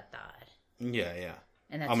 Yeah.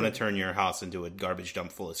 And I'm going to turn your house into a garbage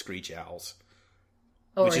dump full of screech owls.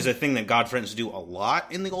 Which is a thing that God threatens to do a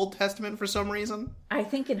lot in the Old Testament for some reason. I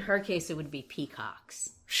think in her case it would be peacocks.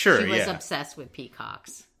 Sure, She was obsessed with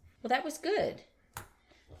peacocks. Well, that was good.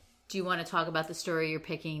 Do you want to talk about the story you're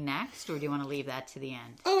picking next, or do you want to leave that to the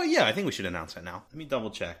end? Oh, yeah, I think we should announce that now. Let me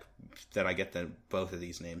double check that I get both of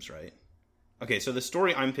these names right. Okay, so the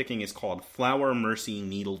story I'm picking is called Flower Mercy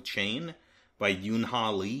Needle Chain by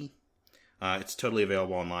Yoon-Ha Lee. It's totally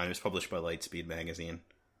available online. It was published by Lightspeed Magazine.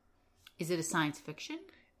 Is it a science fiction?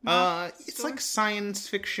 It's like science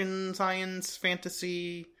fiction, science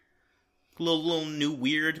fantasy, a little new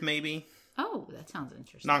weird, maybe. Oh, that sounds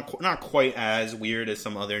interesting. Not quite as weird as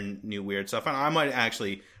some other new weird stuff. I might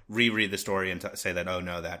actually reread the story and say that, oh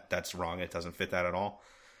no, that's wrong. It doesn't fit that at all.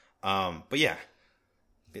 But yeah,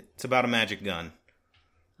 it's about a magic gun.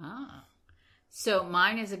 Ah. So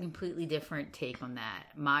mine is a completely different take on that.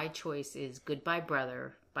 My choice is Goodbye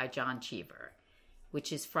Brother by John Cheever,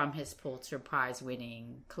 which is from his Pulitzer Prize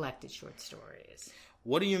winning collected short stories.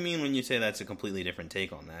 What do you mean when you say that's a completely different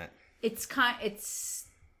take on that?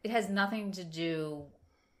 It has nothing to do.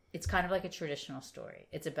 It's kind of like a traditional story.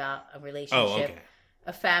 It's about a relationship,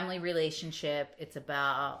 a family relationship. It's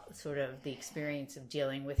about sort of the experience of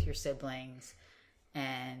dealing with your siblings,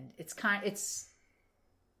 and it's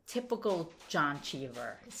typical John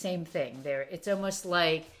Cheever. Same thing. It's almost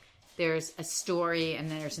like there's a story and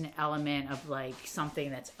there's an element of like something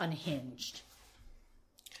that's unhinged.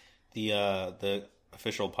 The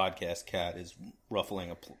official podcast cat is ruffling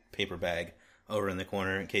a paper bag over in the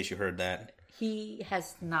corner, in case you heard that. He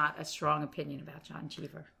has not a strong opinion about John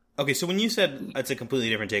Cheever. Okay, so when you said it's a completely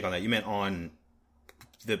different take on that, you meant on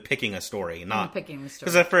the picking a story, not picking the story.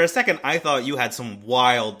 Because for a second, I thought you had some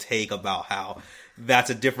wild take about how that's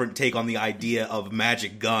a different take on the idea of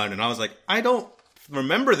magic gun, and I was like, I don't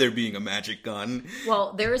remember there being a magic gun.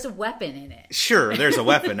 Well, there is a weapon in it. Sure, there's a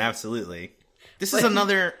weapon, absolutely. This is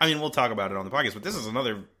another... I mean, we'll talk about it on the podcast, but this is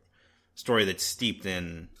another story that's steeped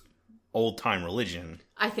in old-time religion.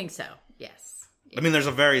 I think so, yes. I mean, there's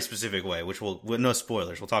a very specific way, which we'll... No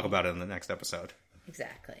spoilers. We'll talk about it in the next episode.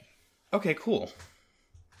 Exactly. Okay, cool.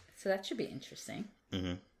 So that should be interesting.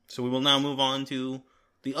 Mm-hmm. So we will now move on to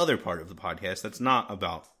the other part of the podcast that's not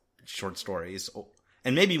about short stories.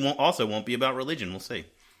 And maybe won't be about religion. We'll see.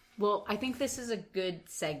 Well, I think this is a good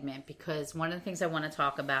segment because one of the things I want to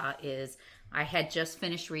talk about is I had just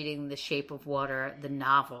finished reading The Shape of Water, the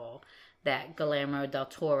novel that Guillermo del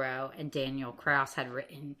Toro and Daniel Kraus had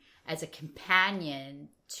written as a companion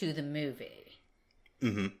to the movie.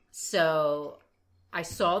 Mm-hmm. So I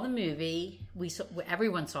saw the movie.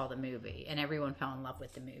 Everyone saw the movie, and everyone fell in love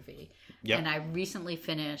with the movie. Yep. And I recently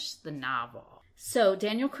finished the novel. So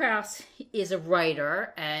Daniel Kraus is a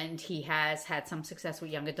writer, and he has had some success with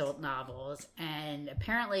young adult novels. And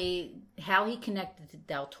apparently, how he connected to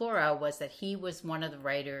Del Toro was that he was one of the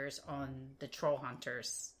writers on the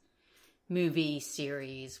Trollhunters movie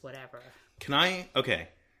series, whatever. Okay.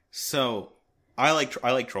 So I like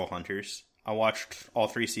Trollhunters. I watched all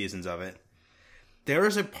 3 seasons of it. There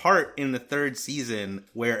is a part in the 3rd season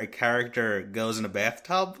where a character goes in a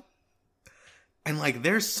bathtub. And, like,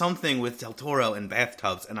 there's something with Del Toro and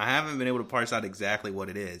bathtubs, and I haven't been able to parse out exactly what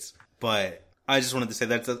it is. But I just wanted to say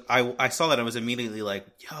that I saw that, I was immediately like,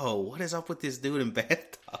 yo, what is up with this dude in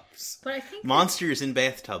bathtubs? But I think monsters in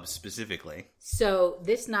bathtubs, specifically. So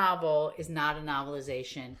this novel is not a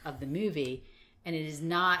novelization of the movie, and it is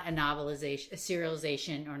not a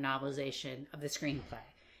serialization or novelization of the screenplay.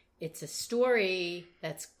 It's a story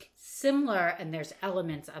that's similar, and there's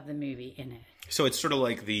elements of the movie in it. So it's sort of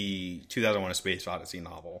like the 2001: A Space Odyssey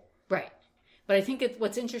novel. Right. But I think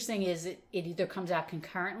what's interesting is it either comes out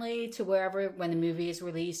concurrently to when the movie is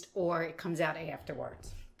released, or it comes out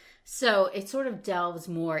afterwards. So it sort of delves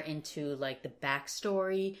more into like the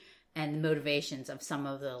backstory and the motivations of some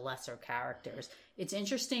of the lesser characters. It's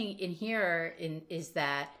interesting in here is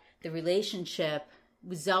that the relationship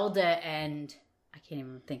with Zelda and... I can't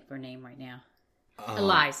even think of her name right now.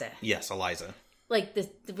 Eliza. Yes, Eliza. Like, the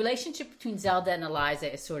relationship between Zelda and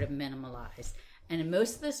Eliza is sort of minimalized. And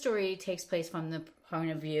most of the story takes place from the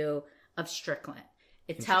point of view of Strickland.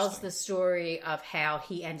 It tells the story of how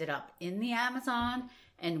he ended up in the Amazon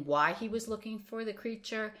and why he was looking for the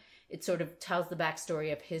creature. It sort of tells the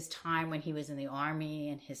backstory of his time when he was in the army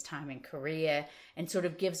and his time in Korea, and sort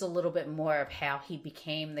of gives a little bit more of how he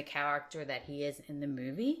became the character that he is in the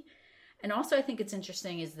movie. And also, I think it's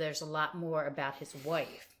interesting is there's a lot more about his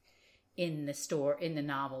wife in the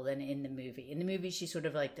novel than in the movie. In the movie, she's sort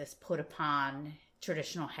of like this put upon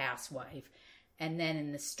traditional housewife. And then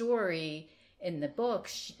in the story, in the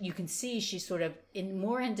book, you can see she's sort of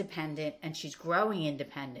more independent, and she's growing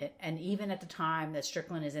independent. And even at the time that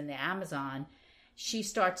Strickland is in the Amazon, she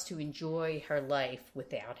starts to enjoy her life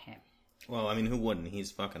without him. Well, I mean, who wouldn't?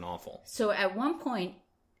 He's fucking awful. So at one point,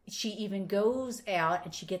 she even goes out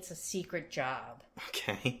and she gets a secret job.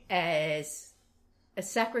 Okay. As a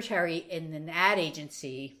secretary in an ad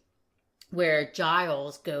agency where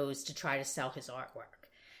Giles goes to try to sell his artwork.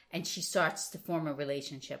 And she starts to form a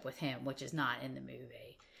relationship with him, which is not in the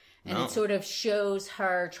movie. And It sort of shows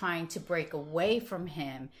her trying to break away from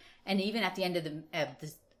him. And even at the end of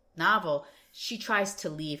the novel, she tries to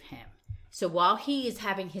leave him. So while he is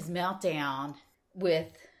having his meltdown with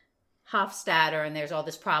Hofstadter, and there's all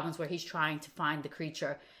these problems where he's trying to find the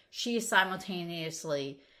creature, she is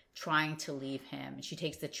simultaneously trying to leave him. She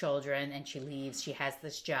takes the children and she leaves. She has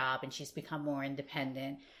this job and she's become more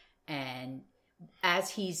independent. And as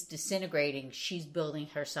he's disintegrating, she's building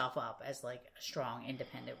herself up as like a strong,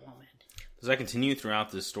 independent woman. Does that continue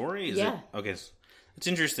throughout the story? Okay. It's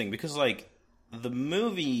interesting because like the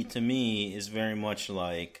movie to me is very much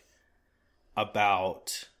like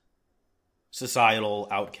about societal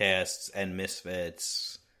outcasts and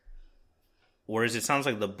misfits, whereas it sounds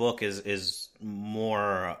like the book is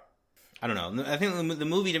more, I don't know, I think the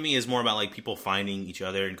movie to me is more about like people finding each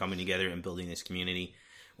other and coming together and building this community,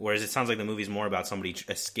 whereas it sounds like the movie is more about somebody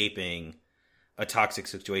escaping a toxic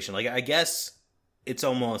situation. Like, I guess it's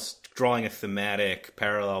almost drawing a thematic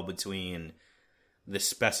parallel between the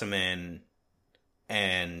Specimen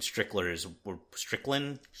and Strickler's...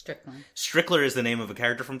 Strickland? Strickler is the name of a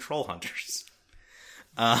character from Trollhunters.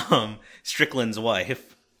 Strickland's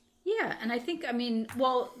wife. Yeah, and I think,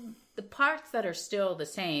 the parts that are still the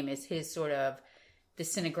same is his sort of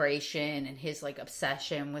disintegration and his, like,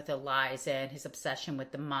 obsession with Eliza and his obsession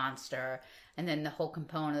with the monster, and then the whole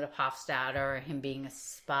component of Hofstadter, him being a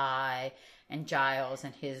spy, and Giles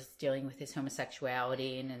and his dealing with his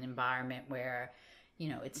homosexuality in an environment where,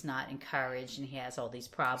 it's not encouraged and he has all these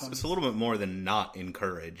problems. It's a little bit more than not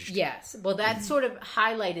encouraged. Yes. Well, that's sort of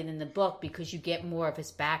highlighted in the book because you get more of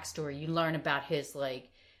his backstory. You learn about his,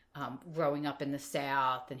 growing up in the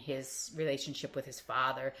South and his relationship with his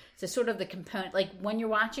father. So sort of the component, when you're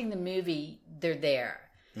watching the movie, they're there.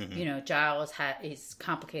 Mm-hmm. Giles had his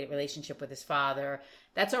complicated relationship with his father.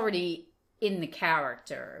 That's already in the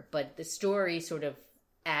character, but the story sort of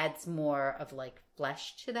adds more of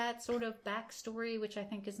flesh to that sort of backstory, which I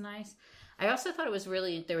think is nice. I also thought it was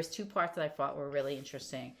there was two parts that I thought were really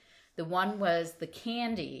interesting. The one was the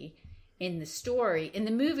candy in the story. In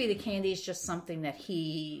the movie, the candy is just something that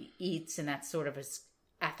he eats, and that's sort of his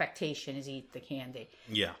affectation is eat the candy.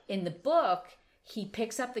 Yeah. In the book, he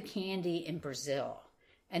picks up the candy in Brazil,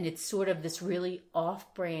 and it's sort of this really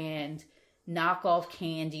off-brand knockoff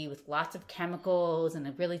candy with lots of chemicals and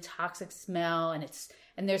a really toxic smell,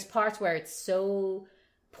 and there's parts where it's so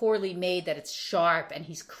poorly made that it's sharp and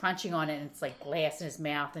he's crunching on it and it's like glass in his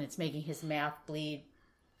mouth and it's making his mouth bleed.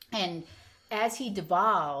 And as he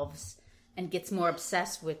devolves and gets more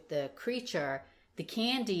obsessed with the creature, the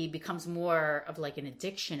candy becomes more of an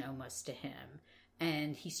addiction almost to him.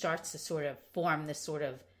 And he starts to sort of form this sort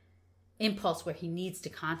of impulse where he needs to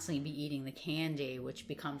constantly be eating the candy, which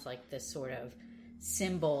becomes this sort of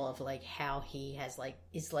symbol of how he has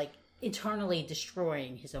is internally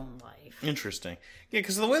destroying his own life. Interesting. Yeah,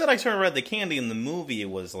 because the way that I sort of read the candy in the movie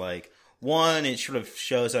was one, it sort of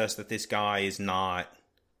shows us that this guy is not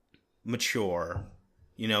mature.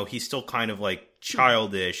 He's still kind of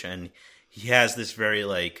childish, and he has this very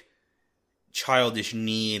childish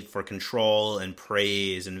need for control and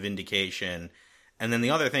praise and vindication. And then the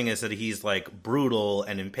other thing is that he's brutal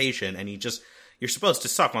and impatient, and you're supposed to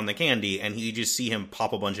suck on the candy, and you just see him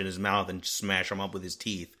pop a bunch in his mouth and smash them up with his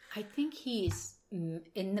teeth. I think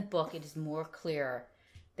in the book, it is more clear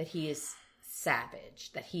that he is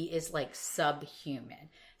savage, that he is subhuman.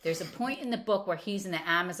 There's a point in the book where he's in the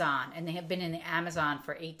Amazon, and they have been in the Amazon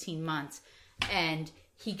for 18 months, and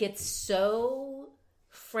he gets so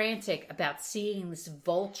frantic about seeing this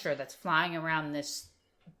vulture that's flying around this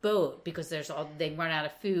boat because they run out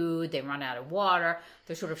of food, they run out of water,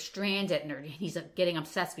 they're sort of stranded, and he's getting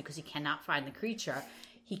obsessed because he cannot find the creature.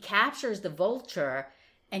 He captures the vulture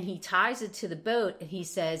and he ties it to the boat, and he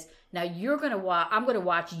says, now I'm going to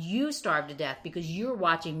watch you starve to death because you're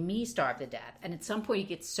watching me starve to death. And at some point he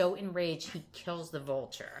gets so enraged he kills the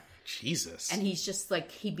vulture. Jesus. And he's just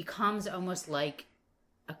he becomes almost like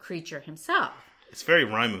a creature himself. It's very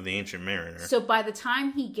Rime of the Ancient Mariner. So by the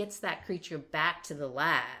time he gets that creature back to the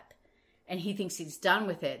lab and he thinks he's done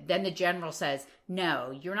with it, then the general says,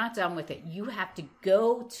 no, you're not done with it. You have to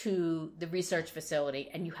go to the research facility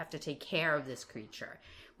and you have to take care of this creature,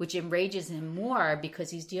 which enrages him more because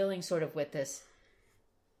he's dealing sort of with this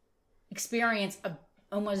experience of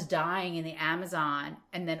almost dying in the Amazon,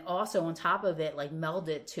 and then also on top of it, meld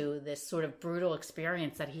it to this sort of brutal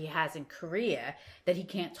experience that he has in Korea that he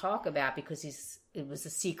can't talk about because it was a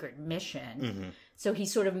secret mission. Mm-hmm. So he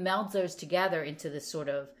sort of melds those together into this sort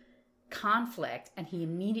of conflict, and he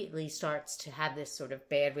immediately starts to have this sort of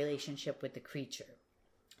bad relationship with the creature.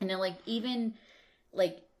 And then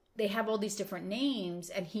they have all these different names,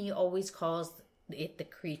 and he always calls it the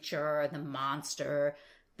creature, the monster,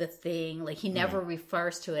 the thing. He never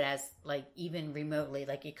refers to it as even remotely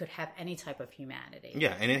it could have any type of humanity.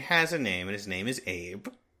 Yeah, and it has a name, and his name is Abe.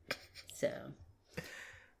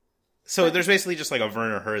 So there's basically just a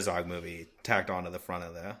Werner Herzog movie tacked onto the front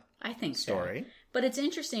of the story. So. But it's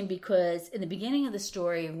interesting because in the beginning of the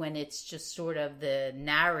story, when it's just sort of the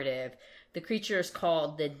narrative, the creature is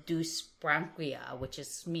called the Deus Branquia, which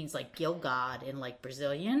means gill god in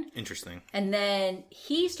Brazilian. Interesting. And then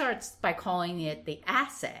he starts by calling it the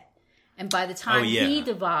asset. And by the time he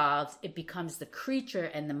devolves, it becomes the creature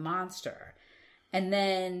and the monster. And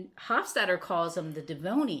then Hofstadter calls him the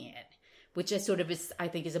Devonian, which is I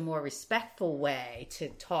think is a more respectful way to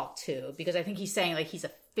talk to, because I think he's saying he's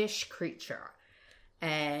a fish creature.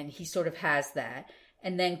 And he sort of has that.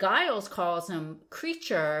 And then Giles calls him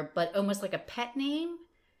creature, but almost like a pet name.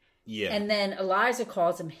 Yeah. And then Eliza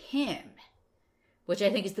calls him him, which I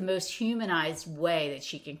think is the most humanized way that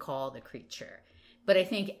she can call the creature. But I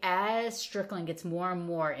think as Strickland gets more and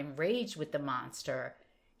more enraged with the monster,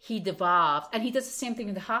 he devolves. And he does the same thing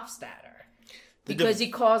with the Hofstadter. Because he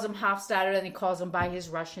calls him Hofstadter, then he calls him by his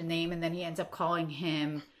Russian name, and then he ends up calling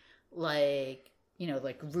him Ruski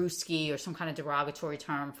or some kind of derogatory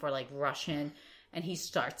term for Russian. And he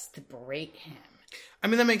starts to berate him. I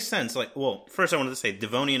mean, that makes sense. First I wanted to say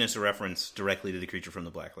Devonian is a reference directly to the creature from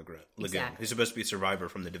the Black Lagoon. Exactly. He's supposed to be a survivor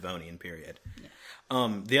from the Devonian period.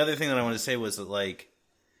 Yeah. The other thing that I wanted to say was that,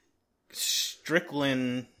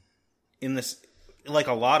 Strickland in this, like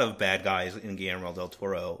a lot of bad guys in Guillermo del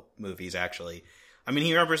Toro movies, actually. I mean,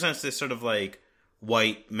 he represents this sort of like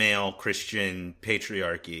white male Christian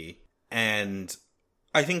patriarchy, and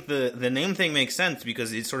I think the name thing makes sense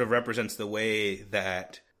because it sort of represents the way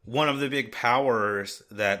that one of the big powers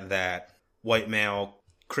that white male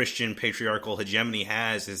Christian patriarchal hegemony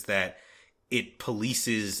has is that it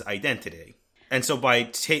polices identity. And so by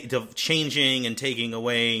changing and taking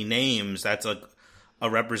away names, that's a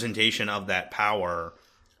representation of that power.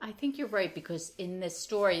 I think you're right, because in this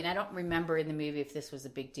story, and I don't remember in the movie if this was a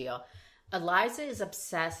big deal, Eliza is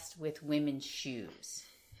obsessed with women's shoes.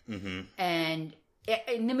 Mm-hmm. And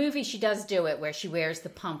in the movie, she does do it where she wears the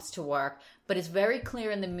pumps to work. But it's very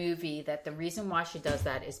clear in the movie that the reason why she does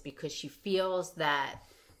that is because she feels that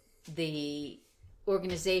the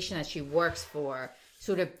organization that she works for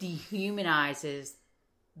sort of dehumanizes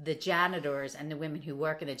the janitors and the women who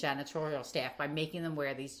work in the janitorial staff by making them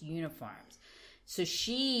wear these uniforms. So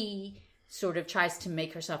she sort of tries to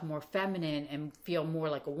make herself more feminine and feel more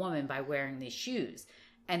like a woman by wearing these shoes.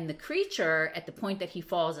 And the creature, at the point that he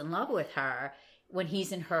falls in love with her, when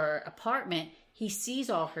he's in her apartment, he sees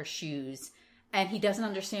all her shoes and he doesn't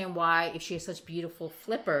understand why, if she has such beautiful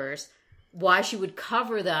flippers, why she would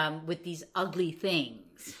cover them with these ugly things.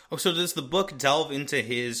 Oh, so does the book delve into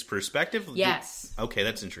his perspective? Yes. Okay,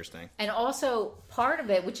 that's interesting. And also, part of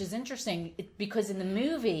it, which is interesting, because in the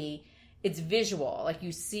movie, it's visual. Like,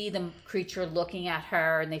 you see the creature looking at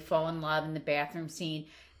her, and they fall in love in the bathroom scene.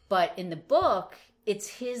 But in the book, it's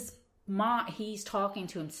his he's talking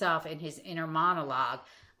to himself in his inner monologue,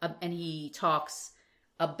 and he talks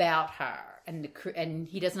about her. And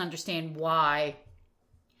he doesn't understand why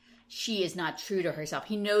she is not true to herself.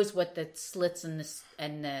 He knows what the slits and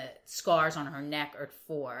the scars on her neck are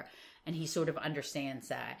for, and he sort of understands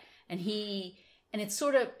that. And it's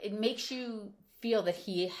sort of, it makes you feel that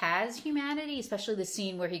he has humanity, especially the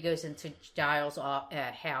scene where he goes into Giles'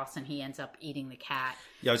 house and he ends up eating the cat.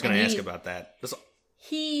 Yeah, I was going to ask about that.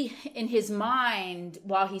 He, in his mind,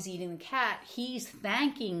 while he's eating the cat, he's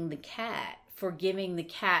thanking the cat for giving the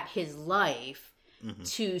cat his life. Mm-hmm.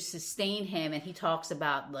 To sustain him. And he talks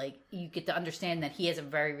about, like, you get to understand that he has a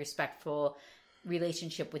very respectful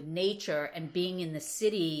relationship with nature, and being in the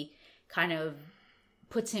city kind of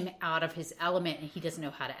puts him out of his element and he doesn't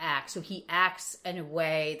know how to act. So he acts in a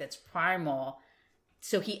way that's primal.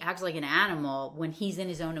 So he acts like an animal. When he's in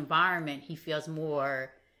his own environment, he feels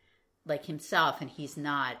more like himself, and he's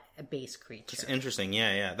not a base creature. It's interesting.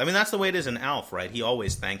 Yeah. I mean, that's the way it is in Alf, right? He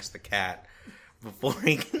always thanks the cat before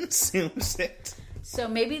he consumes it. So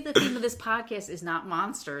maybe the theme of this podcast is not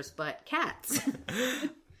monsters, but cats.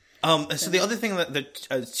 So the other thing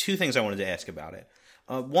two things I wanted to ask about it.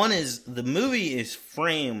 One is the movie is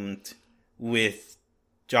framed with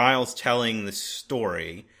Giles telling the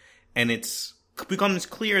story, and it's becomes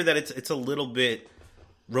clear that it's a little bit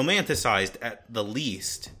romanticized at the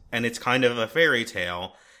least, and it's kind of a fairy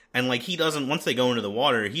tale. And like, he doesn't, once they go into the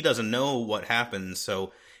water, he doesn't know what happens,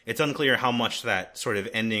 so it's unclear how much that sort of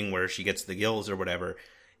ending where she gets the gills or whatever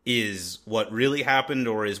is what really happened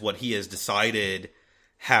or is what he has decided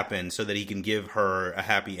happened so that he can give her a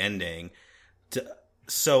happy ending.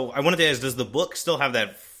 So I wanted to ask, does the book still have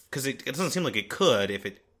that? Because it doesn't seem like it could if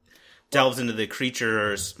it delves into the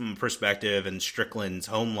creature's perspective and Strickland's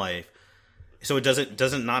home life. So it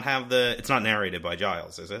doesn't not have it's not narrated by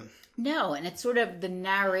Giles, is it? No, and it's sort of, the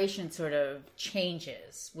narration sort of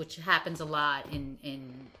changes, which happens a lot in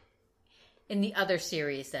the other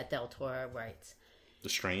series that Del Toro writes. The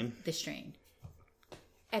Strain? The Strain.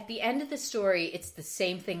 At the end of the story, it's the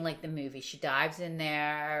same thing like the movie. She dives in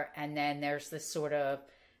there, and then there's this sort of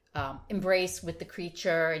embrace with the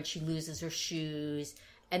creature, and she loses her shoes.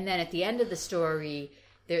 And then at the end of the story,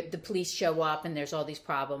 the police show up, and there's all these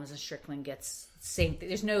problems, and Strickland gets the same thing.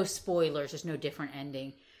 There's no spoilers. There's no different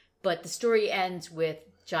ending. But the story ends with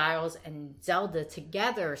Giles and Zelda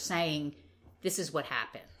together saying, this is what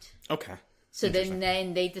happened. Okay. So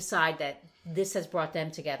then they decide that this has brought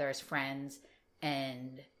them together as friends,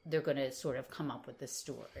 and they're going to sort of come up with this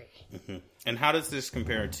story. Mm-hmm. And how does this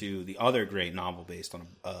compare to the other great novel based on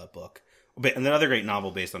a book? And the other great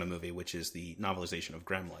novel based on a movie, which is the novelization of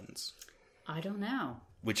Gremlins. I don't know.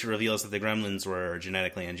 Which reveals that the Gremlins were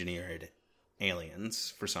genetically engineered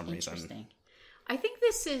aliens for some Interesting. reason. I think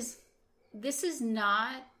this is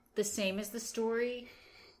not the same as the story,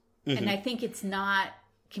 mm-hmm. and I think it's not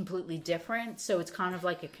completely different. So it's kind of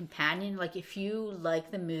like a companion. Like, if you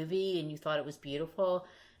like the movie and you thought it was beautiful,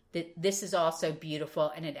 that this is also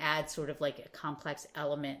beautiful, and it adds sort of like a complex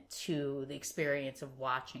element to the experience of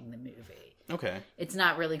watching the movie. Okay, it's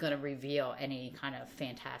not really going to reveal any kind of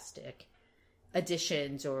fantastic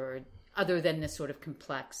additions or other than the sort of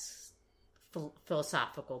complex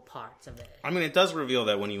philosophical parts of it. I mean, it does reveal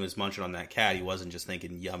that when he was munching on that cat, he wasn't just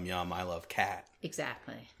thinking, yum, yum, I love cat.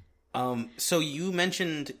 Exactly. So you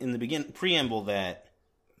mentioned in the preamble that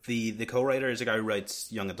the co-writer is a guy who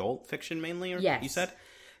writes young adult fiction mainly, or yes. You said?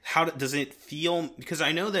 How does it feel? Because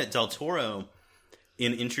I know that Del Toro,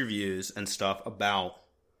 in interviews and stuff about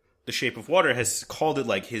The Shape of Water, has called it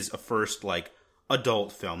like his first like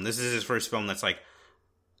adult film. This is his first film that's like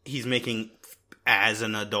he's making as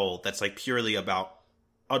an adult, that's like purely about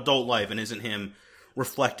adult life and isn't him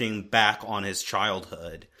reflecting back on his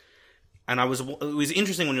childhood. And it was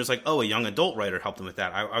interesting when it was like, oh, a young adult writer helped him with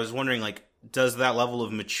that. I was wondering, like, does that level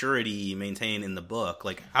of maturity maintain in the book?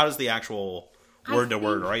 Like, how does the actual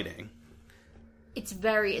word-to-word writing? It's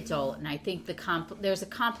very adult, and I think there's a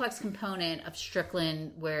complex component of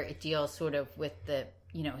Strickland where it deals sort of with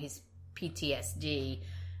his PTSD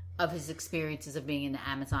of his experiences of being in the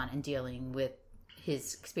Amazon and dealing with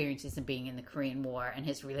his experiences of being in the Korean War and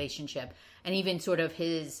his relationship, and even sort of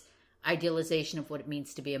his idealization of what it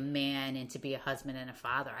means to be a man and to be a husband and a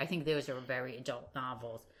father. I think those are very adult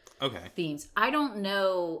novels. Okay. Themes. I don't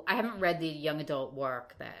know. I haven't read the young adult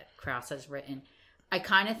work that Krauss has written. I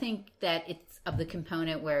kind of think that it's of the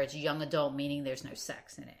component where it's young adult, meaning there's no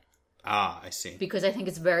sex in it. Ah, I see. Because I think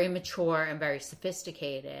it's very mature and very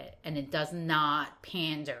sophisticated, and it does not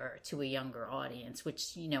pander to a younger audience,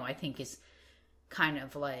 which, I think is kind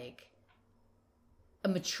of like a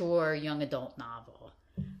mature young adult novel.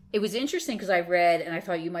 It was interesting because I read, and I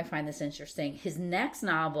thought you might find this interesting, his next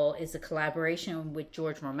novel is a collaboration with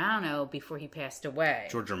George Romano before he passed away.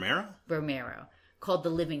 George Romero? Romero, called The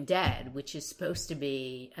Living Dead, which is supposed to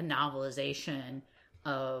be a novelization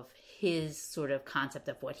of his sort of concept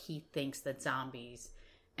of what he thinks that zombies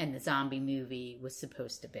and the zombie movie was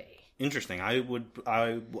supposed to be. Interesting.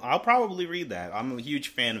 I'll probably read that. I'm a huge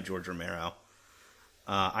fan of George Romero.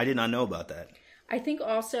 I did not know about that. I think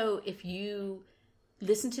also if you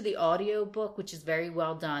listen to the audio book, which is very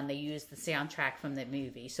well done, they use the soundtrack from the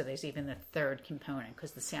movie. So there's even the third component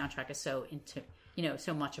because the soundtrack is so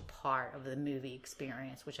so much a part of the movie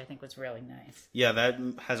experience, which I think was really nice. Yeah, that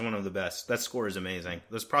has one of the best. That score is amazing.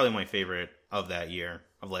 That's probably my favorite of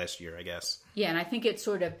last year, I guess. Yeah, and I think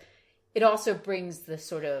it also brings the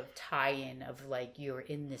sort of tie-in of like you're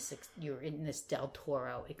in this Del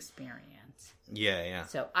Toro experience. Yeah.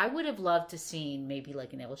 So I would have loved to seen maybe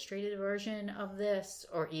like an illustrated version of this,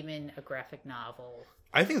 or even a graphic novel.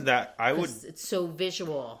 I think that it's so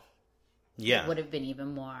visual. Yeah, it would have been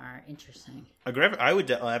even more interesting. I would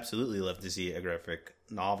absolutely love to see a graphic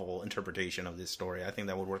novel interpretation of this story. I think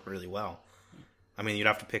that would work really well. I mean, you'd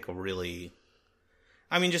have to pick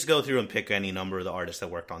just go through and pick any number of the artists that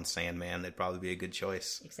worked on Sandman. That'd probably be a good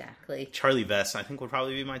choice. Exactly. Charlie Vess, I think, would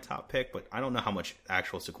probably be my top pick, but I don't know how much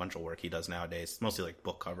actual sequential work he does nowadays. It's mostly like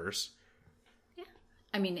book covers. Yeah.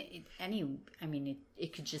 I mean,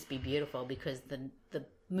 it could just be beautiful because the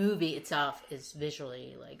movie itself is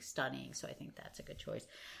visually like stunning. So I think that's a good choice.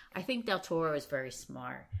 I think Del Toro is very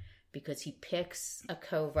smart because he picks a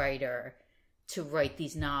co-writer to write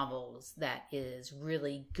these novels that is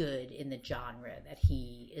really good in the genre that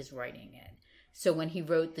he is writing in. So when he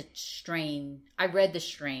wrote The Strain, I read The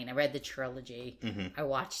Strain, I read the trilogy, I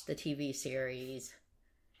watched the TV series.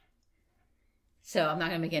 So I'm not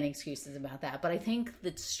going to make any excuses about that. But I think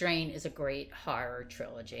The Strain is a great horror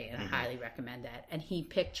trilogy, and I highly recommend that. And he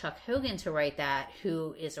picked Chuck Hogan to write that,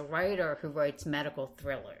 who is a writer who writes medical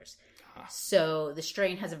thrillers. So The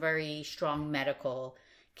Strain has a very strong medical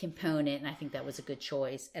component, and I think that was a good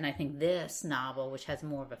choice. And I think this novel, which has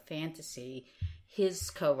more of a fantasy, his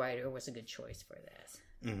co-writer was a good choice for this.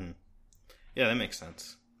 Yeah, that makes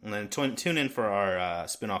sense. And then tune in for our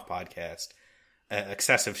spin-off podcast,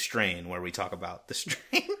 Excessive Strain, where we talk about the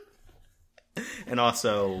strain. And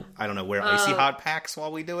also, I don't know, wear icy hot packs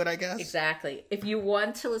while we do it, I guess. Exactly. If you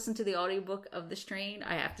want to listen to the audiobook of The Strain,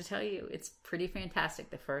 I have to tell you, it's pretty fantastic.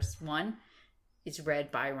 The first one is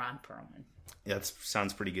read by Ron Perlman. Yeah, that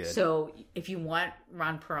sounds pretty good. So if you want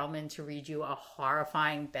Ron Perlman to read you a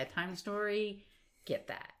horrifying bedtime story, get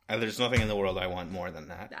that. There's nothing in the world I want more than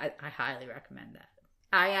that. I highly recommend that.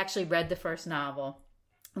 I actually read the first novel.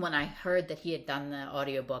 When I heard that he had done the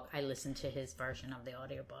audiobook, I listened to his version of the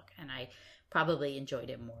audiobook, and I probably enjoyed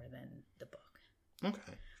it more than the book.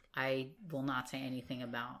 Okay. I will not say anything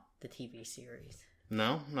about the TV series.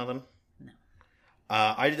 No? Nothing? No.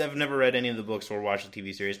 I've never read any of the books or watched the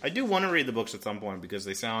TV series. I do want to read the books at some point because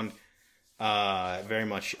they sound very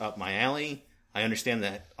much up my alley. I understand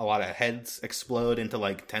that a lot of heads explode into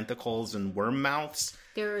like tentacles and worm mouths.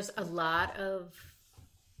 There's a lot of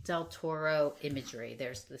Del Toro imagery.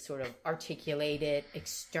 There's the sort of articulated,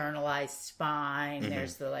 externalized spine.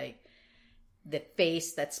 There's the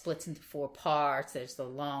face that splits into 4 parts. There's the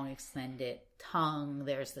long, extended tongue.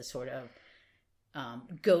 There's the sort of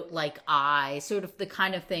goat-like eyes, sort of the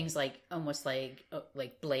kind of things almost like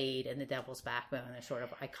Blade and the Devil's Backbone. They're sort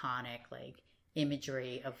of iconic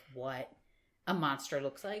imagery of what a monster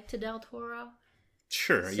looks like to Del Toro.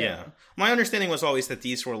 Sure, yeah. My understanding was always that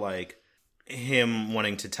these were him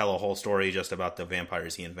wanting to tell a whole story just about the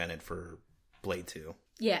vampires he invented for Blade 2.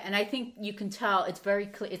 Yeah, and I think you can tell it's very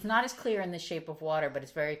clear. It's not as clear in The Shape of Water, but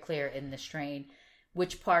it's very clear in The Strain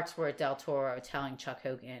which parts were Del Toro telling Chuck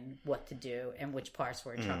Hogan what to do and which parts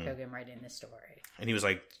were Chuck Hogan writing the story. And he was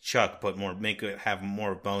like, Chuck, have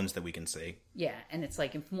more bones that we can see. Yeah, and it's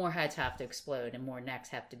if more heads have to explode and more necks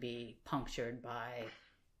have to be punctured by,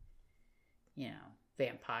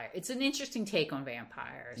 vampire. It's an interesting take on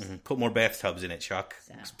vampires. Mm-hmm. Put more bathtubs in it, Chuck.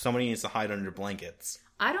 So. Somebody needs to hide under blankets.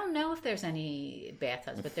 I don't know if there's any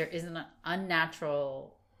bathtubs, but there is an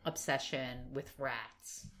unnatural obsession with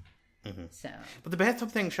rats. Mm-hmm. So, but the bathtub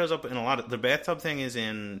thing shows up in a lot of... The bathtub thing is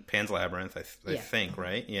in Pan's Labyrinth, I think,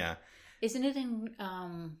 right? Yeah. Isn't it in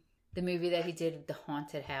the movie that he did, The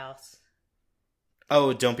Haunted House?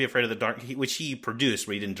 Oh, Don't Be Afraid of the Dark, which he produced,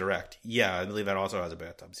 but he didn't direct. Yeah, I believe that also has a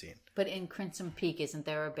bathtub scene. But in Crimson Peak, isn't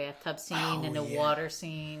there a bathtub scene and a water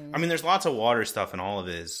scene? I mean, there's lots of water stuff in all of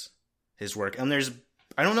his work. And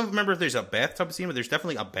I don't remember if there's a bathtub scene, but there's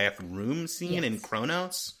definitely a bathroom scene in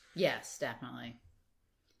Kronos. Yes, definitely.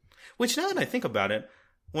 Which, now that I think about it,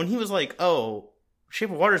 when he was like, Shape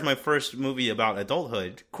of Water is my first movie about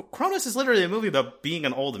adulthood, Kronos is literally a movie about being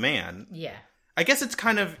an old man. Yeah. I guess it's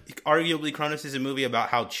kind of, arguably, Kronos is a movie about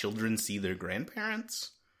how children see their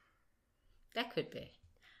grandparents. That could be.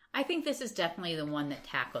 I think this is definitely the one that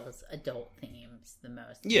tackles adult themes the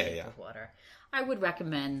most. Yeah. Of Water. I would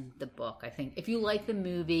recommend the book. I think if you like the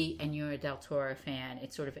movie and you're a Del Toro fan,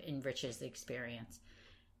 it sort of enriches the experience.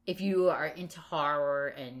 If you are into horror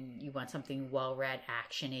and you want something well-read,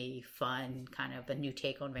 action-y, fun, kind of a new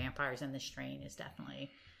take on vampires and The Strain is definitely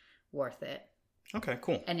worth it. Okay,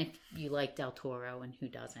 cool. And if you like Del Toro, and who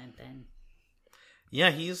doesn't, then... Yeah,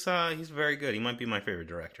 he's very good. He might be my favorite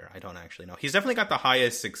director. I don't actually know. He's definitely got the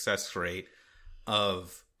highest success rate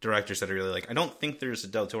of directors that I really like. I don't think there's a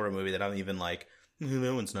Del Toro movie that I'm even like,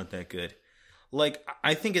 that one's not that good.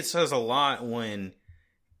 I think it says a lot when...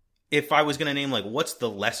 If I was going to name, what's the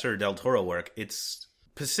lesser Del Toro work, it's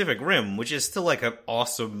Pacific Rim, which is still, an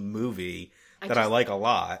awesome movie that I like a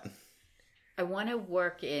lot. I want to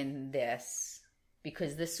work in this,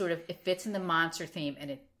 because this sort of, it fits in the monster theme,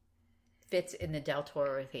 and it fits in the Del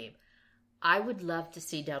Toro theme. I would love to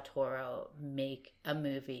see Del Toro make a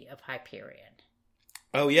movie of Hyperion.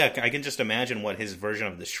 Oh, yeah, I can just imagine what his version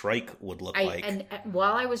of the Shrike would look like. And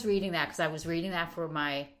while I was reading that, because I was reading that for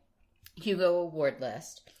my Hugo Award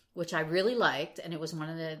list, which I really liked, and it was one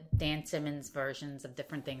of the Dan Simmons versions of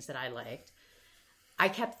different things that I liked. I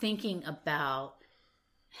kept thinking about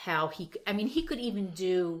how he could even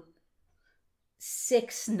do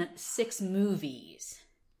six movies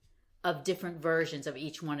of different versions of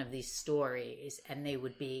each one of these stories, and they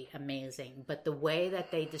would be amazing. But the way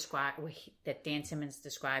that that Dan Simmons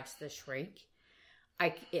describes the Shriek,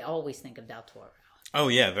 I always think of Del Toro. Oh,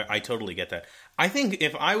 yeah, I totally get that. I think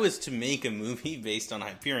if I was to make a movie based on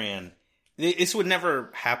Hyperion, this would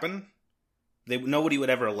never happen. Nobody would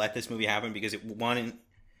ever let this movie happen because it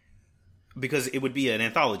would be an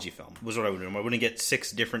anthology film, was what I would do. I wouldn't get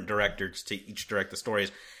 6 different directors to each direct the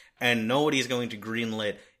stories, and nobody's going to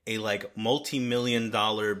greenlit a,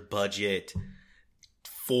 multi-million-dollar budget,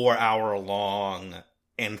 4-hour-long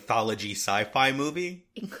anthology sci-fi movie.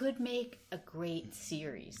 It could make a great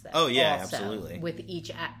series, though. Oh yeah, absolutely. With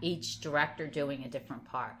each director doing a different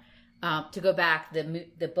part. To go back,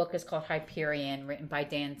 the book is called Hyperion, written by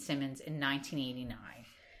Dan Simmons in 1989.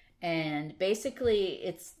 And basically,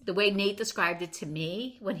 it's the way Nate described it to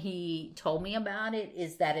me when he told me about it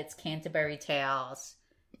is that it's Canterbury Tales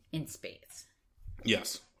in space.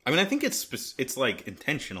 Yes. I mean, I think it's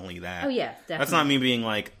intentionally that. Oh yeah, definitely. That's not me being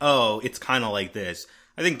like, it's kind of like this.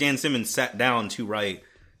 I think Dan Simmons sat down to write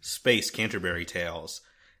Space Canterbury Tales.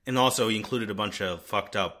 And also he included a bunch of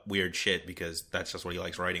fucked up weird shit because that's just what he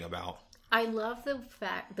likes writing about. I love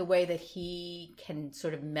the way that he can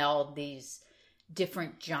sort of meld these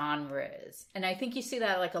different genres. And I think you see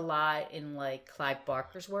that a lot in Clive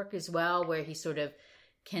Barker's work as well, where he sort of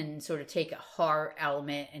can sort of take a horror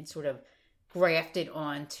element and sort of graft it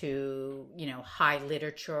onto, high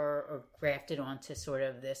literature, or graft it onto sort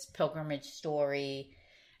of this pilgrimage story.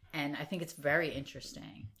 And I think it's very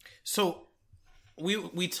interesting. So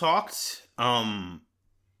we talked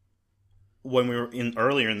when we were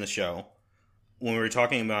earlier in the show, when we were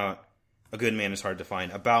talking about A Good Man is Hard to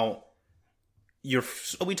Find, about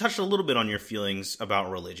we touched a little bit on your feelings about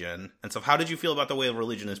religion and stuff. How did you feel about the way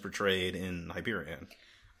religion is portrayed in Hyperion?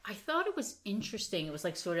 I thought it was interesting. It was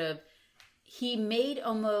like sort of, he made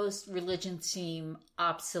almost religion seem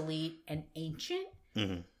obsolete and ancient,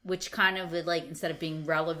 which kind of like, instead of being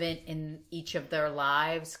relevant in each of their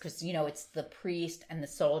lives, because, you know, it's the priest and the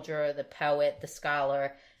soldier, the poet, the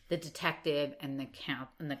scholar, the detective, and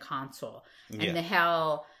the consul. And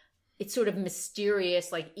how it's sort of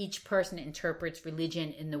mysterious, like each person interprets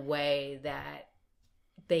religion in the way that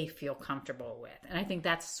they feel comfortable with. And I think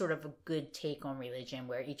that's sort of a good take on religion,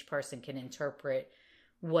 where each person can interpret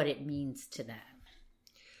what it means to them.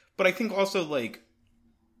 But I think also, like,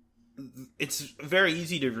 it's very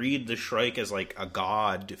easy to read the Shrike as like a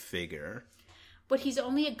god figure. But he's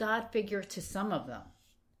only a god figure to some of them.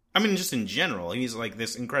 I mean, just in general, he's like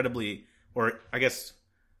this incredibly, or I guess,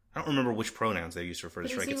 I don't remember which pronouns they use to refer to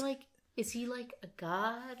Shrike. Is he like a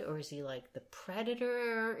god, or is he like the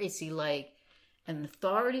predator? Is he like an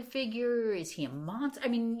authority figure? Is he a monster? I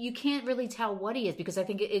mean, you can't really tell what he is, because I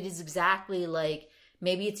think it is exactly like,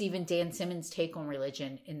 maybe it's even Dan Simmons' take on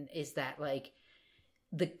religion, is that like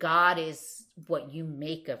the god is what you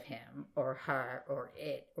make of him or her or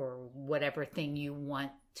it or whatever thing you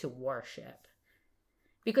want to worship.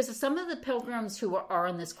 Because some of the pilgrims who are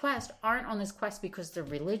on this quest aren't on this quest because they're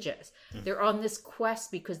religious. They're on this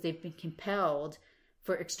quest because they've been compelled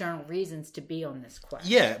for external reasons to be on this quest.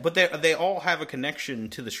 Yeah, but they all have a connection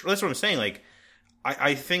to the Shrike. That's what I'm saying. Like,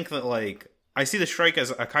 I think that, like, I see the Shrike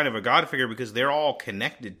as a kind of a god figure because they're all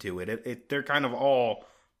connected to it. They're kind of all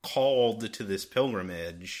called to this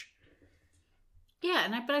pilgrimage.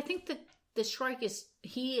 Yeah, but I think that the Shrike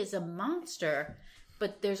is a monster.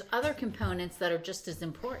 But there's other components that are just as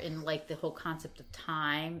important, like the whole concept of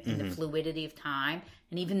time and the fluidity of time,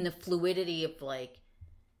 and even the fluidity of like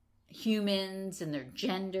humans and their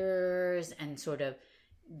genders and sort of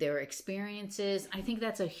their experiences. I think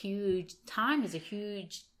time is a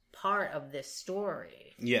huge part of this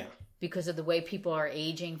story. Yeah. Because of the way people are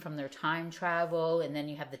aging from their time travel, and then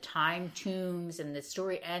you have the time tombs, and the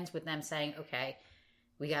story ends with them saying, okay,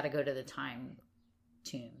 we got to go to the time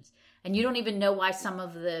tombs. And you don't even know why some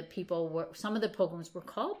of the pilgrims were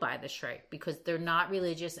called by the Shrike, because they're not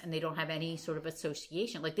religious and they don't have any sort of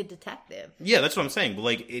association, like the detective. Yeah, that's what I'm saying. But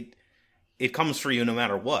like it comes for you no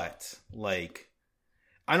matter what. Like,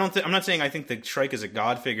 I'm not saying I think the Shrike is a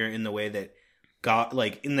god figure in the way that God,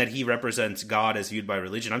 like, in that he represents God as viewed by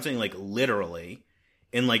religion. I'm saying, like, literally,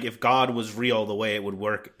 and like if God was real, the way it would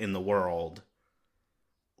work in the world.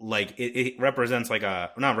 Like, it represents like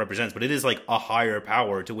not represents, but it is like a higher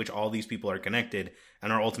power to which all these people are connected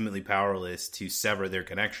and are ultimately powerless to sever their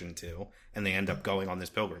connection to, and they end up going on this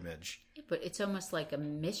pilgrimage. Yeah, but it's almost like a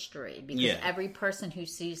mystery, because every person who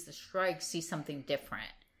sees the Shrike sees something different.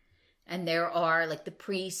 And there are like the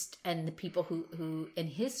priest and the people who in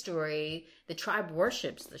his story, the tribe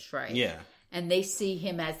worships the Shrike. Yeah. And they see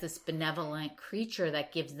him as this benevolent creature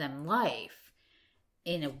that gives them life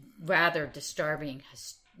in a rather disturbing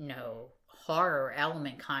horror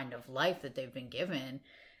element kind of life that they've been given.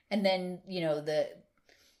 And then,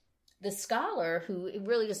 the scholar, who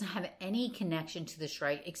really doesn't have any connection to the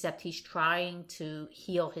Shrike, except he's trying to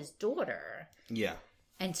heal his daughter. Yeah.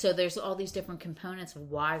 And so there's all these different components of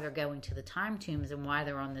why they're going to the time tombs and why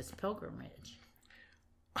they're on this pilgrimage.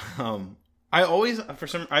 I've always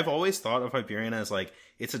thought of Hyperion as like,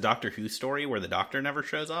 it's a Doctor Who story where the Doctor never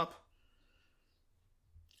shows up.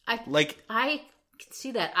 I can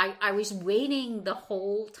see that. I was waiting the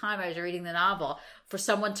whole time I was reading the novel for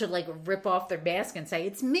someone to like rip off their mask and say,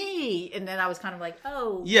 it's me. And then I was kind of like,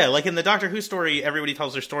 oh. Yeah, like in the Doctor Who story, everybody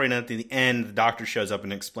tells their story, and at the end, the Doctor shows up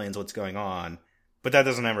and explains what's going on. But that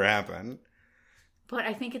doesn't ever happen. But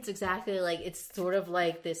I think it's exactly like, it's sort of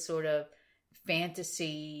like this sort of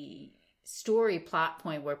fantasy story plot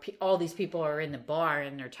point where all these people are in the bar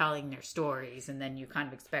and they're telling their stories, and then you kind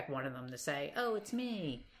of expect one of them to say, oh, it's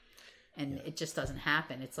me. And it just doesn't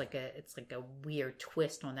happen. It's like a weird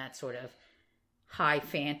twist on that sort of high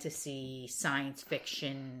fantasy science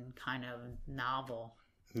fiction kind of novel.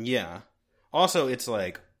 Yeah. Also, it's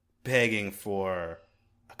like begging for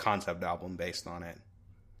a concept album based on it.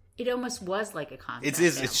 It almost was like a concept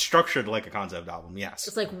album. It's structured like a concept album, yes.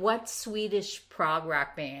 It's like, what Swedish prog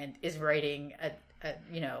rock band is writing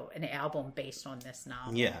an album based on this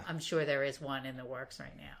novel? Yeah. I'm sure there is one in the works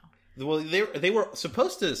right now. Well, they were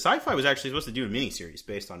supposed to... Sci-Fi was actually supposed to do a miniseries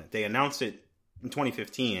based on it. They announced it in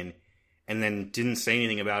 2015 and then didn't say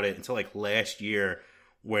anything about it until like last year,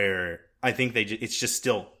 where I think it's just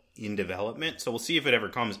still in development. So we'll see if it ever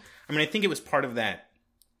comes. I mean, I think it was part of that.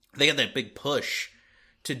 They had that big push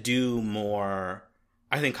to do more,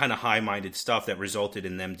 I think, kind of high-minded stuff that resulted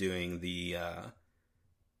in them doing the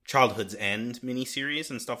Childhood's End miniseries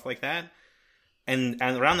and stuff like that. And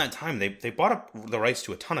around that time, they bought up the rights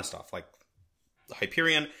to a ton of stuff, like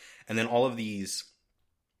Hyperion, and then all of these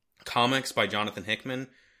comics by Jonathan Hickman,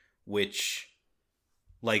 which,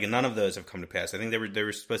 like, none of those have come to pass. I think they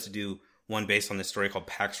were supposed to do one based on this story called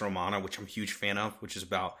Pax Romana, which I'm a huge fan of, which is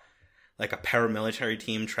about, like, a paramilitary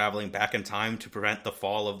team traveling back in time to prevent the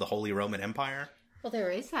fall of the Holy Roman Empire. Well,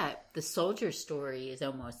 there is that. The soldier story is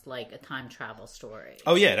almost like a time travel story.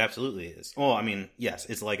 Oh, yeah, it absolutely is. Well, I mean, yes,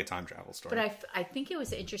 it's like a time travel story. But I think it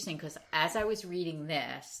was interesting because as I was reading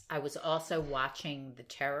this, I was also watching The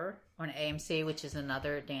Terror on AMC, which is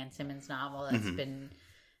another Dan Simmons novel that's been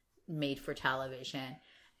made for television.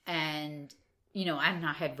 And, you know, I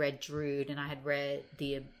had read Drood, and I had read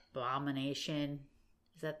The Abomination.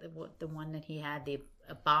 Is that the one that he had? The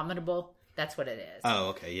Abominable? That's what it is. Oh,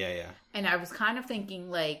 okay. Yeah. And I was kind of thinking,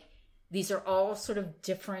 like, these are all sort of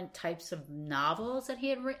different types of novels that he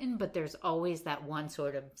had written, but there's always that one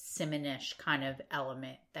sort of Simmonish kind of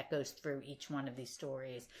element that goes through each one of these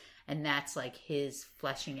stories. And that's, like, his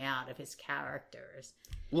fleshing out of his characters.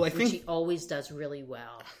 Well, I think he always does really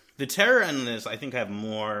well. The Terror and this, I think, have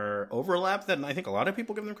more overlap than I think a lot of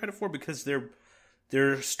people give them credit for, because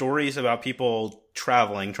they're stories about people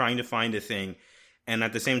traveling, trying to find a thing. And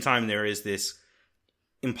at the same time, there is this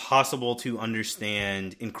impossible to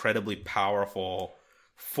understand, incredibly powerful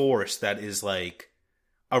force that is, like,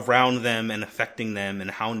 around them and affecting them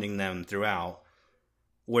and hounding them throughout.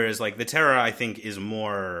 Whereas, like, the Terror, I think, is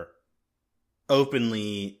more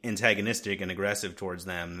openly antagonistic and aggressive towards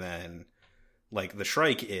them than, like, the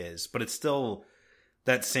Shrike is. But it's still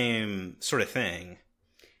that same sort of thing.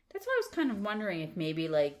 That's why I was kind of wondering if maybe,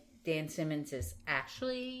 like, Dan Simmons is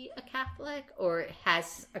actually a Catholic or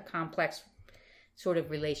has a complex sort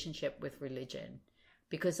of relationship with religion.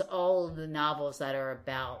 Because all of the novels that are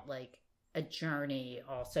about, like, a journey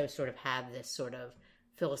also sort of have this sort of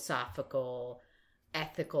philosophical,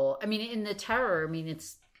 ethical... I mean, in The Terror, I mean,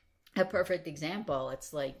 it's a perfect example.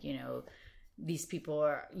 It's like, you know, these people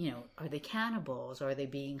are, you know, are they cannibals? Are they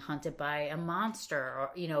being hunted by a monster?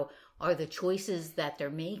 Or, you know, are the choices that they're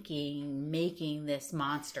making this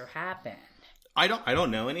monster happen? I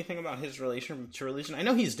don't know anything about his relation to religion. I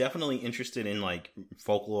know he's definitely interested in, like,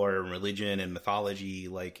 folklore and religion and mythology.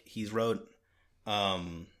 Like, he's wrote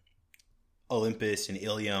Olympus and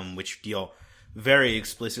Ilium, which deal very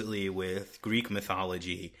explicitly with Greek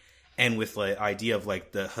mythology and with the idea of,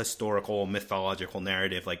 like, the historical mythological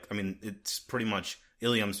narrative. Like, I mean, it's pretty much,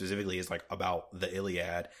 Ilium specifically is, like, about the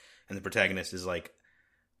Iliad, and the protagonist is, like,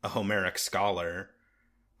 a Homeric scholar.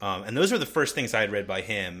 And those were the first things I had read by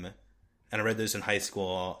him, and I read those in high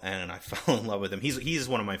school, and I fell in love with him. He's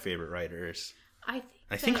one of my favorite writers. I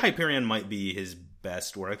think Hyperion might be his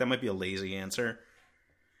best work. That might be a lazy answer.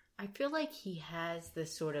 I feel like he has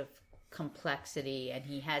this sort of complexity, and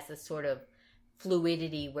he has this sort of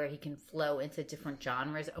fluidity where he can flow into different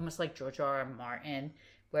genres, almost like George R.R. Martin,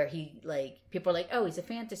 where he, like, people are like, oh, he's a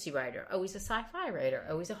fantasy writer, oh, he's a sci-fi writer,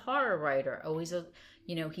 oh, he's a horror writer, oh, he's a,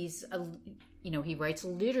 you know, he writes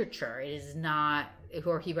literature. It is not,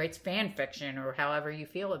 or he writes fan fiction, or however you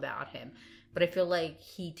feel about him. But I feel like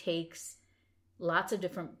he takes lots of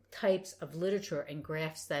different types of literature and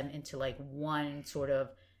grafts them into, like, one sort of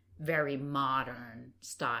very modern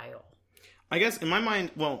style. I guess in my mind,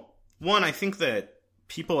 well, one, I think that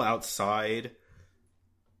people outside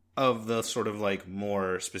of the sort of, like,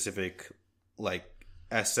 more specific, like,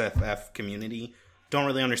 SFF community don't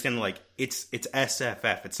really understand, like, it's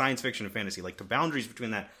SFF, it's science fiction and fantasy. Like, the boundaries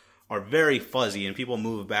between that are very fuzzy, and people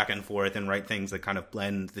move back and forth and write things that kind of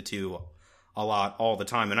blend the two a lot all the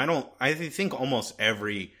time. And I think almost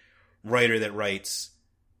every writer that writes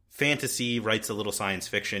fantasy writes a little science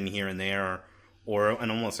fiction here and there,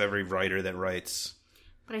 and almost every writer that writes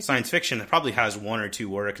science fiction that probably has one or two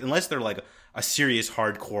works, unless they're, like, a serious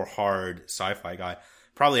hardcore hard sci-fi guy,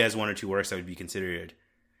 probably has one or two works that would be considered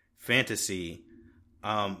fantasy.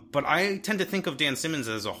 But I tend to think of Dan Simmons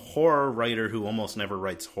as a horror writer who almost never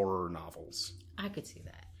writes horror novels. I could see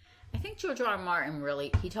that. I think George R. R. Martin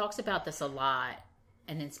really, he talks about this a lot,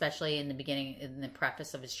 and especially in the beginning, in the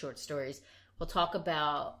preface of his short stories, we'll talk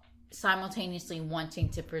about simultaneously wanting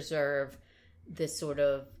to preserve this sort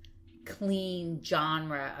of clean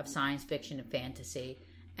genre of science fiction and fantasy,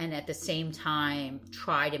 and at the same time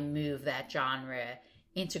try to move that genre,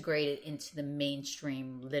 integrate it into the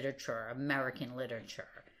mainstream literature, American literature,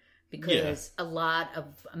 because a lot of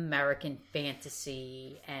American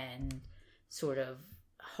fantasy and sort of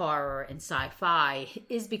horror and sci-fi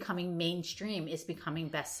is becoming mainstream, is becoming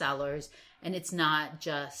bestsellers, and it's not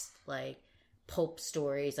just like pulp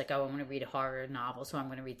stories like, oh, I want to read a horror novel, so I'm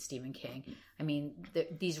going to read Stephen King. I mean,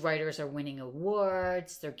 these writers are winning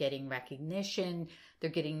awards, they're getting recognition, they're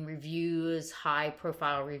getting reviews,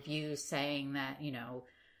 high-profile reviews saying that, you know,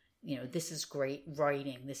 this is great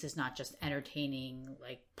writing. This is not just entertaining,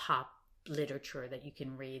 like, pop literature that you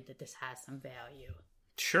can read, that this has some value.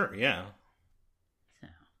 Sure, yeah. So,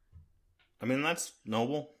 I mean, that's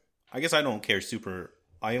noble. I guess I don't care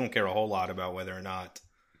a whole lot about whether or not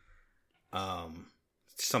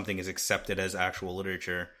something is accepted as actual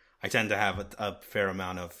literature. I tend to have a fair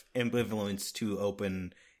amount of ambivalence to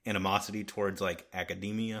open animosity towards, like,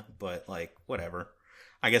 academia, but, like, whatever.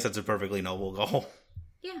 I guess that's a perfectly noble goal.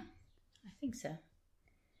 Yeah, I think so.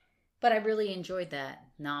 But I really enjoyed that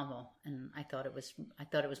novel, and I thought it was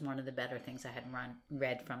one of the better things I had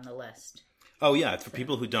read from the list. Oh yeah, for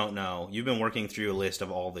people who don't know, you've been working through a list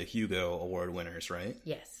of all the Hugo Award winners, right?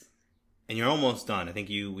 Yes. And you're almost done. I think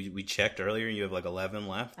we checked earlier. You have like 11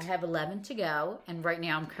 left. I have 11 to go, and right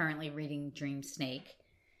now I'm currently reading Dream Snake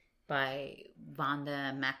by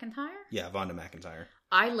Vonda McIntyre. Yeah, Vonda McIntyre.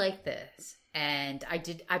 I like this, and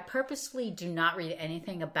I purposely do not read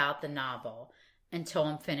anything about the novel until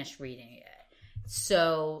I'm finished reading it.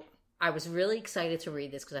 So I was really excited to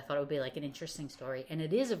read this because I thought it would be like an interesting story, and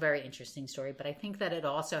it is a very interesting story, but I think that it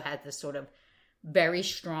also has this sort of very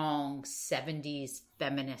strong 70s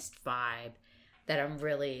feminist vibe that I'm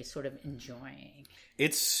really sort of enjoying.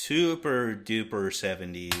 It's super duper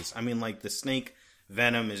 70s. I mean, like, the snake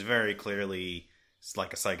venom is very clearly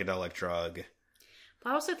like a psychedelic drug. But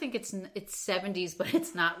I also think it's 70s, but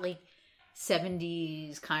it's not like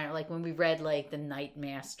 70s kind of like when we read like The Night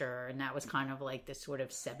Master, and that was kind of like this sort of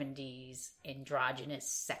 70s androgynous,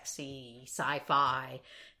 sexy sci-fi.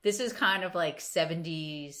 This is kind of like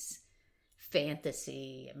 70s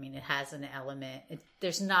fantasy. I mean, it has an element.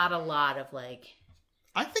 There's not a lot of like,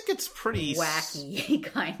 I think it's pretty wacky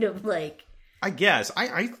kind of like. I guess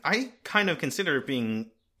I kind of consider it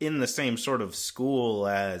being in the same sort of school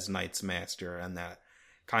as Knight's Master and that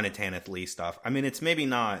kind of Tanith Lee stuff. I mean, it's maybe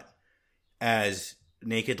not as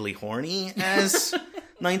nakedly horny as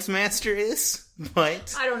Knight's Master is,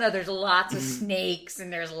 but I don't know. There's lots of snakes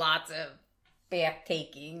and there's lots of bath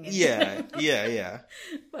taking. Yeah.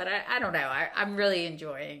 But I don't know. I'm really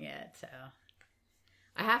enjoying it. So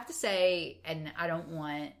I have to say, and I don't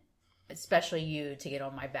want especially you to get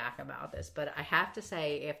on my back about this, but I have to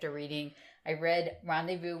say, after reading, I read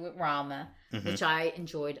Rendezvous with Rama, which I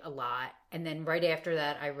enjoyed a lot. And then right after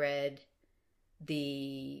that, I read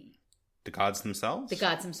The Gods Themselves? The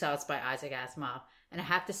Gods Themselves by Isaac Asimov. And I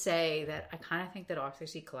have to say that I kind of think that Arthur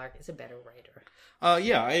C. Clarke is a better writer.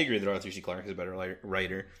 Yeah, I agree that Arthur C. Clarke is a better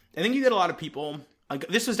writer. I think you get a lot of people.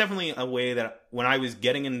 This was definitely a way that when I was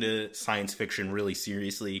getting into science fiction really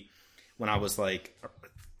seriously, when I was like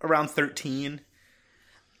around 13,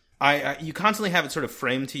 you constantly have it sort of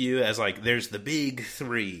framed to you as like there's the big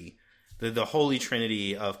three, the holy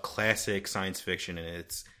trinity of classic science fiction, and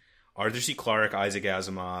it's Arthur C. Clarke, Isaac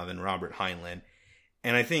Asimov, and Robert Heinlein.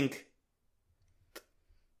 And I think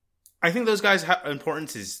those guys'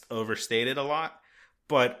 importance is overstated a lot,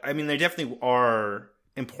 but I mean, they definitely are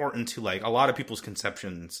important to like a lot of people's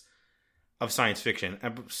conceptions of science fiction.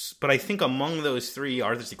 But I think among those three,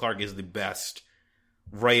 Arthur C. Clarke is the best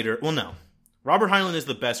writer. Well, no, Robert Heinlein is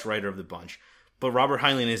the best writer of the bunch, but Robert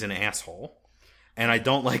Heinlein is an asshole, and I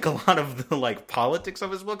don't like a lot of the like politics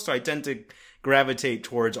of his books, so I tend to gravitate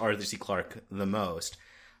towards Arthur C. Clarke the most.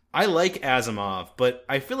 I like Asimov, but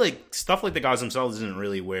I feel like stuff like The Gods Themselves isn't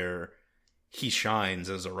really where he shines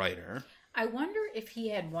as a writer. I wonder if he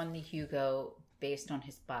had won the Hugo based on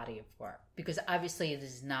his body of work, because obviously it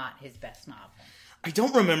is not his best novel. I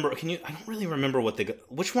don't remember. I don't really remember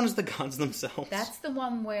which one is The Gods Themselves? That's the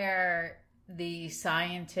one where the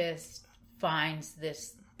scientist finds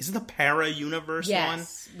this. Is it the para-universe one?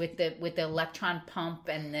 Yes, with the electron pump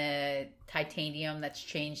and the titanium that's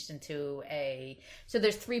changed into a... So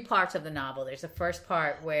there's three parts of the novel. There's the first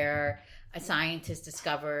part where a scientist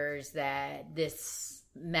discovers that this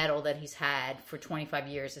metal that he's had for 25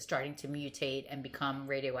 years is starting to mutate and become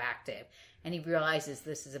radioactive. And he realizes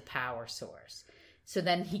this is a power source. So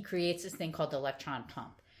then he creates this thing called the electron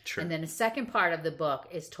pump. Sure. And then the second part of the book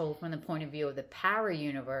is told from the point of view of the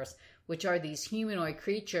para-universe, which are these humanoid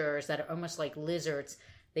creatures that are almost like lizards.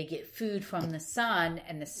 They get food from the sun,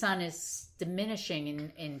 and the sun is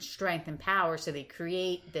diminishing in strength and power, so they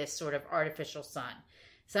create this sort of artificial sun.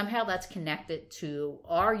 Somehow that's connected to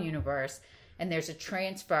our universe, and there's a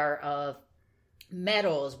transfer of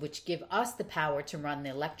metals which give us the power to run the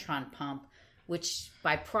electron pump which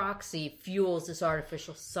by proxy fuels this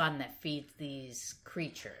artificial sun that feeds these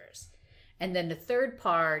creatures. And then the third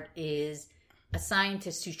part is a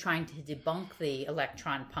scientist who's trying to debunk the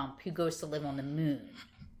electron pump who goes to live on the moon.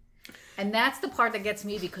 And that's the part that gets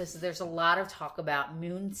me, because there's a lot of talk about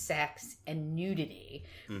moon sex and nudity,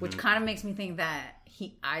 which kind of makes me think that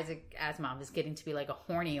Isaac Asimov is getting to be like a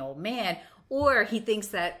horny old man, or he thinks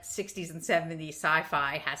that 60s and 70s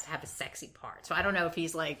sci-fi has to have a sexy part. So I don't know if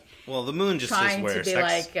he's like, well, the moon just trying is where to be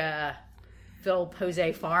sex... like Philip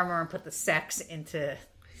Jose Farmer and put the sex into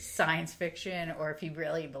science fiction, or if he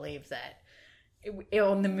really believes that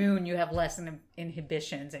on the moon you have less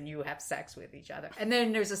inhibitions and you have sex with each other. And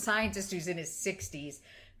then there's a scientist who's in his 60s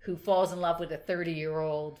who falls in love with a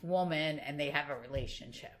 30-year-old woman and they have a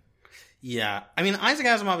relationship. Yeah. I mean, Isaac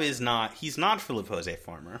Asimov he's not Philip Jose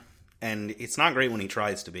Farmer. And it's not great when he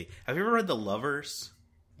tries to be. Have you ever read The Lovers?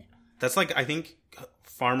 No. That's like, I think,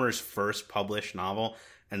 Farmer's first published novel.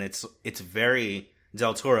 And it's very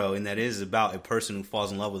Del Toro in that it is about a person who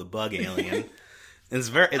falls in love with a bug alien. I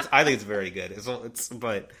think it's very good.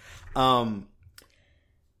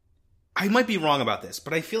 I might be wrong about this,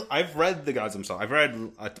 but I feel I've read The Gods Themselves. I've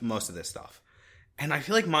read most of this stuff, and I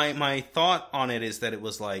feel like my thought on it is that it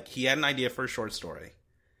was like he had an idea for a short story.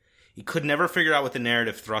 He could never figure out what the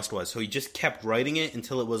narrative thrust was, so he just kept writing it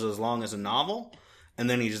until it was as long as a novel, and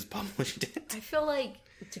then he just published it. I feel like,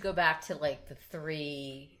 to go back to like the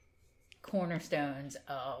three cornerstones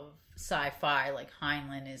of sci-fi, like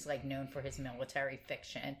Heinlein is like known for his military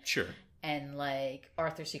fiction, sure, and like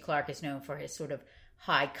Arthur C. Clarke is known for his sort of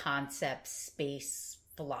high concept space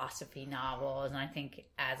philosophy novels, and I think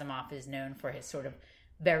Asimov is known for his sort of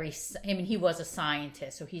he was a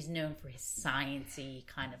scientist, so he's known for his sciencey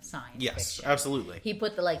kind of science yes, fiction. Absolutely. He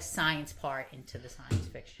put the like science part into the science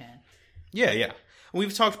fiction. Yeah.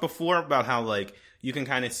 We've talked before about how like you can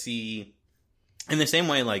kind of see in the same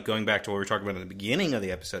way, like going back to what we were talking about at the beginning of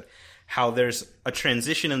the episode, how there's a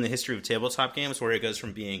transition in the history of tabletop games where it goes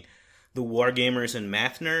from being the war gamers and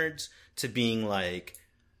math nerds to being like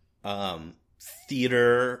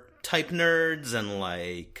theater type nerds and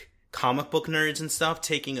like comic book nerds and stuff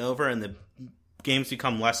taking over, and the games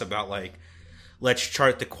become less about like, let's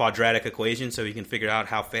chart the quadratic equation so we can figure out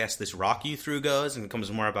how fast this rock you threw goes, and it becomes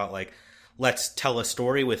more about like, let's tell a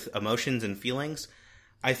story with emotions and feelings.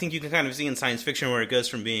 I think you can kind of see in science fiction where it goes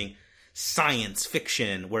from being science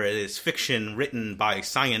fiction, where it is fiction written by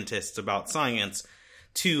scientists about science,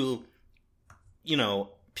 to, you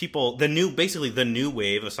know, people, the new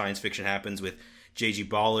wave of science fiction happens with J.G.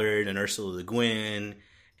 Ballard and Ursula Le Guin.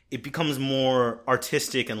 It becomes more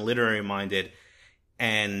artistic and literary minded.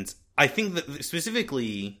 And I think that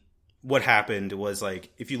specifically what happened was,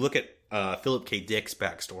 like, if you look at Philip K. Dick's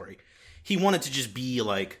backstory, he wanted to just be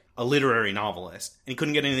like a literary novelist, and he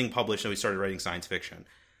couldn't get anything published, so he started writing science fiction.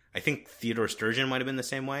 I think Theodore Sturgeon might have been the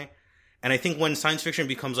same way. And I think when science fiction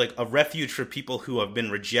becomes like a refuge for people who have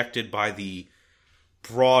been rejected by the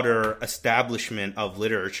broader establishment of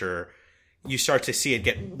literature, you start to see it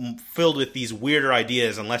get filled with these weirder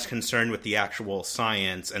ideas and less concerned with the actual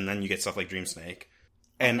science, and then you get stuff like Dream Snake.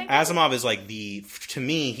 And Asimov is like to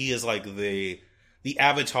me, he is like the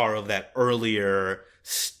avatar of that earlier,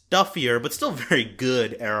 stuffier, but still very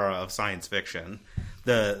good era of science fiction.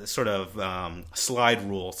 The sort of slide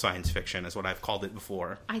rule science fiction is what I've called it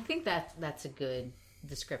before. I think that's a good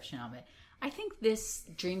description of it. I think this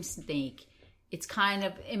Dream Snake, it's kind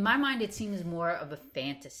of, in my mind, it seems more of a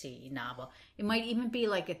fantasy novel. It might even be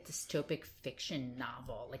like a dystopic fiction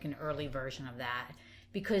novel, like an early version of that.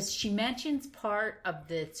 Because she mentions part of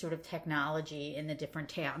the sort of technology in the different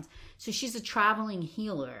towns. So she's a traveling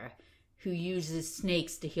healer who uses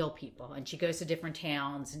snakes to heal people. And she goes to different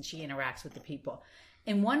towns and she interacts with the people.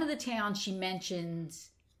 In one of the towns, she mentions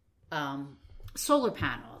solar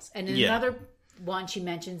panels. And in another one, she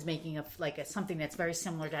mentions making something that's very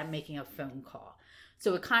similar to making a phone call.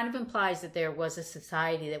 So it kind of implies that there was a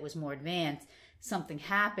society that was more advanced. Something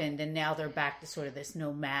happened, and now they're back to sort of this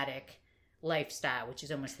nomadic lifestyle, which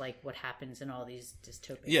is almost like what happens in all these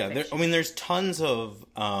dystopic fictions. There's tons of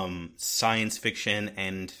science fiction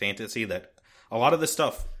and fantasy that a lot of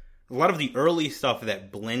the early stuff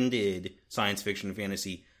that blended science fiction and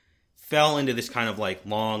fantasy fell into this kind of like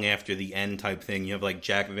long after the end type thing. You have like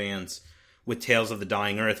Jack Vance with Tales of the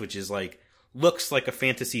Dying Earth, which is like, looks like a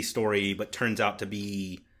fantasy story, but turns out to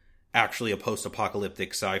be actually a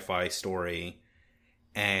post-apocalyptic sci-fi story.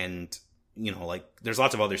 And, you know, like, there's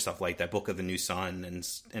lots of other stuff like that, Book of the New Sun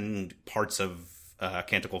and parts of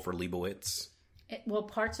Canticle for Leibowitz.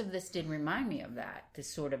 Parts of this did remind me of that,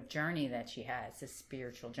 this sort of journey that she has, this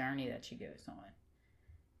spiritual journey that she goes on.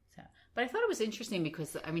 So, But I thought it was interesting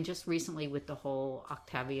because, I mean, just recently with the whole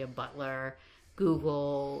Octavia Butler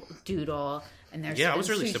Google Doodle, and there's I was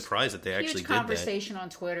really surprised that they actually did that. Conversation on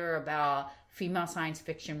Twitter about female science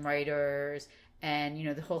fiction writers, and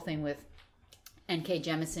the whole thing with N.K.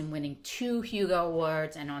 Jemisin winning 2 Hugo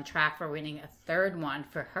Awards and on track for winning a 3rd one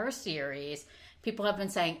for her series. People have been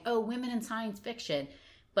saying, "Oh, women in science fiction,"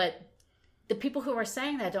 but the people who are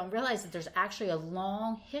saying that don't realize that there's actually a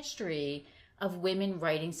long history of women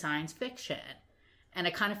writing science fiction, and I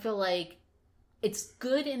kind of feel like it's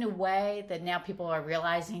good in a way that now people are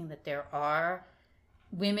realizing that there are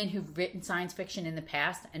women who've written science fiction in the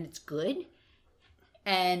past, and it's good.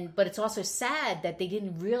 But it's also sad that they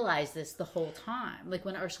didn't realize this the whole time. Like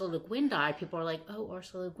when Ursula Le Guin died, people are like, "Oh,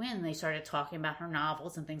 Ursula Le Guin." And they started talking about her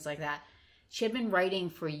novels and things like that. She had been writing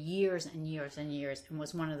for years and years and years and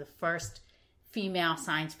was one of the first female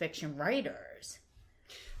science fiction writers.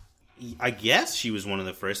 I guess she was one of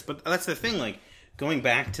the first, but that's the thing, like, going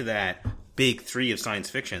back to that big 3 of science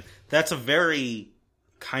fiction, that's a very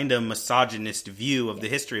kind of misogynist view of the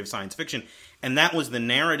history of science fiction, and that was the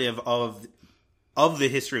narrative of the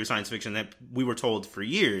history of science fiction that we were told for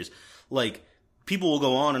years. Like, people will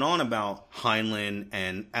go on and on about Heinlein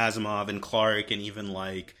and Asimov and Clarke and even,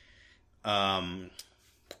 like,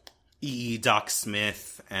 E. Doc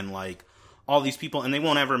Smith and, like, all these people, and they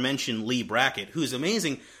won't ever mention Lee Brackett, who's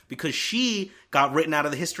amazing because she got written out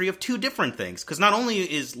of the history of 2 different things. Because not only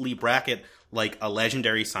is Lee Brackett like a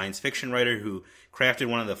legendary science fiction writer who crafted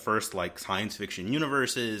one of the first like science fiction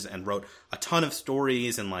universes and wrote a ton of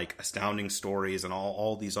stories and like Astounding Stories and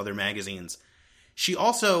all these other magazines, she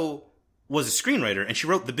also was a screenwriter, and she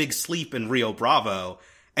wrote The Big Sleep and Rio Bravo,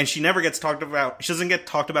 and she never gets talked about. She doesn't get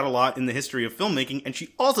talked about a lot in the history of filmmaking, and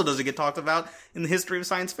she also doesn't get talked about in the history of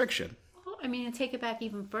science fiction. I mean, to take it back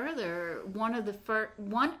even further,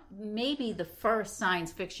 maybe the first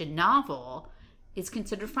science fiction novel is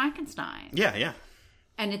considered Frankenstein. Yeah.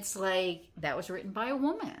 And it's like, that was written by a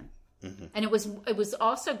woman. Mm-hmm. And it was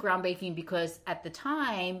also groundbreaking because at the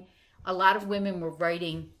time, a lot of women were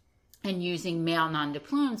writing and using male nom de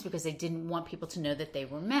plumes because they didn't want people to know that they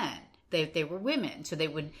were men. They were women. So they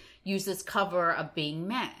would use this cover of being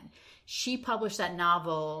men. She published that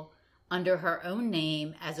novel under her own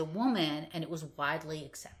name as a woman, and it was widely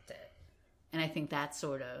accepted. And I think that's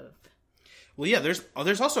sort of... Well, yeah,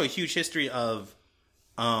 there's also a huge history of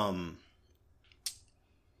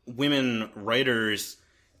women writers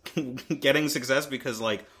getting success because,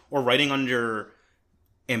 like, or writing under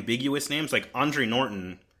ambiguous names. Like Andre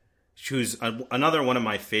Norton, who's another one of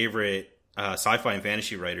my favorite sci-fi and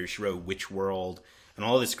fantasy writers. She wrote Witch World and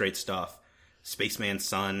all this great stuff. Spaceman's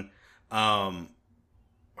Son.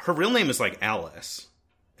 Her real name is like Alice,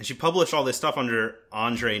 and she published all this stuff under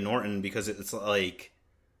Andre Norton because it's like,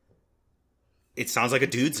 it sounds like a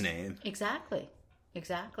dude's name. Exactly.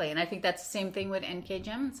 And I think that's the same thing with N.K.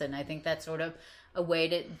 Jemisin. I think that's sort of a way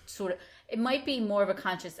to it might be more of a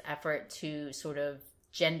conscious effort to sort of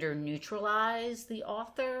gender neutralize the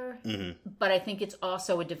author, mm-hmm. but I think it's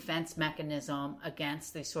also a defense mechanism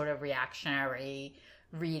against the sort of reactionary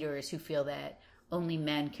readers who feel that only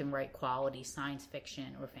men can write quality science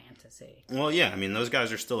fiction or fantasy. Well, yeah, I mean, those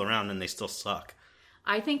guys are still around and they still suck.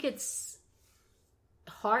 I think it's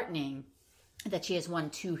heartening that she has won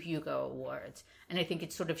 2 Hugo Awards. And I think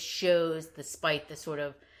it sort of shows, despite the sort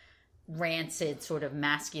of rancid sort of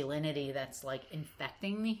masculinity that's like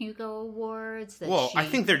infecting the Hugo Awards. I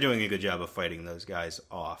think they're doing a good job of fighting those guys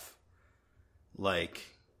off. Like,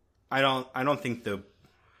 I don't think the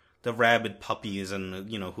rabid puppies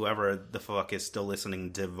and, you know, whoever the fuck is still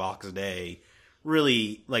listening to Vox Day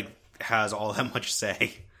really, like, has all that much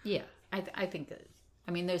say. Yeah, I think that,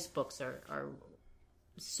 I mean, those books are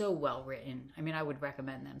so well written. I mean, I would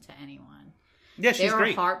recommend them to anyone. Yeah, she's great.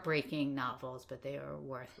 They are heartbreaking novels, but they are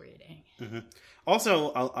worth reading. Mm-hmm.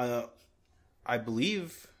 Also, I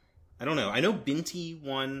believe, I don't know, I know Binti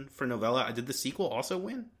won for novella. Did the sequel also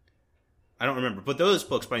win? I don't remember, but those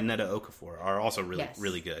books by Neda Okafor are also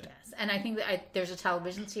really good. Yes, and I think that there's a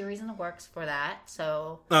television series in the works for that.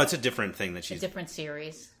 So, no, it's a different thing that she's a different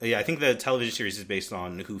series. Yeah, I think the television series is based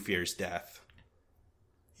on Who Fears Death.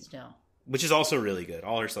 Still, which is also really good.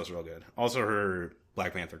 All her stuff's real good. Also, her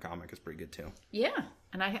Black Panther comic is pretty good too. Yeah,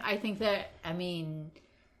 and I think that, I mean,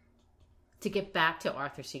 to get back to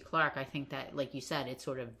Arthur C. Clarke, I think that, like you said, it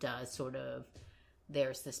sort of does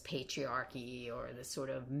there's this patriarchy or this sort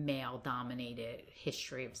of male-dominated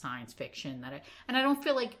history of science fiction I don't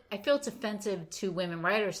feel like, I feel it's offensive to women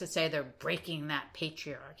writers to say they're breaking that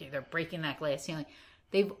patriarchy, they're breaking that glass ceiling.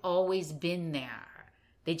 They've always been there.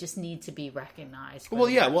 They just need to be recognized. Well,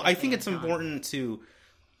 yeah. Well, I think it's important to,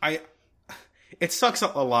 it sucks a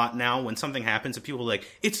lot now when something happens and people are like,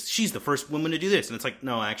 she's the first woman to do this. And it's like,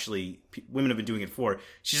 no, actually, women have been doing it before.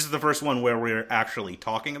 She's the first one where we're actually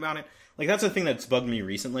talking about it. Like, that's the thing that's bugged me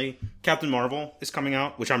recently. Captain Marvel is coming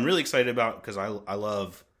out, which I'm really excited about because I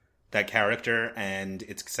love that character, and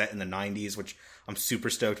it's set in the 90s, which I'm super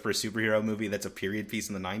stoked for a superhero movie that's a period piece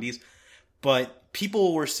in the 90s. But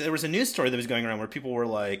there was a news story that was going around where people were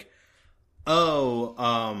like,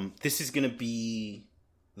 this is going to be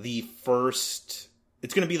the first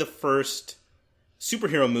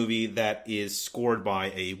superhero movie that is scored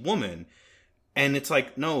by a woman. And it's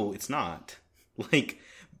like, no, it's not. Like,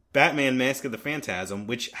 Batman Mask of the Phantasm,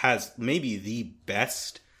 which has maybe the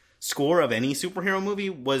best score of any superhero movie,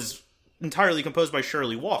 was entirely composed by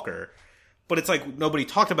Shirley Walker. But it's like, nobody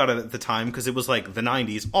talked about it at the time because it was like the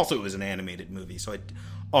 90s. Also, it was an animated movie, so it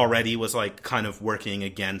already was like kind of working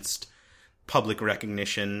against public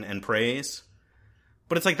recognition and praise.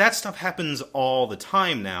 But it's like, that stuff happens all the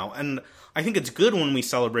time now. And I think it's good when we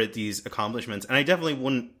celebrate these accomplishments. And I definitely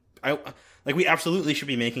wouldn't... we absolutely should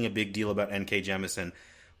be making a big deal about N.K. Jemisin.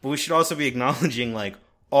 But we should also be acknowledging, like,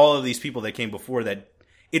 all of these people that came before that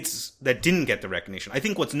didn't get the recognition. I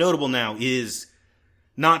think what's notable now is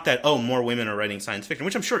not that, more women are writing science fiction,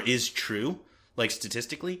 which I'm sure is true, like,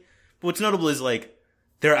 statistically. But what's notable is, like,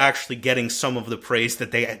 they're actually getting some of the praise that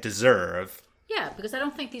they deserve. Yeah, because I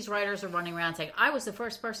don't think these writers are running around saying, I was the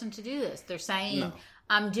first person to do this. They're saying, no,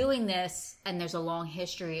 I'm doing this, and there's a long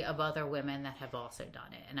history of other women that have also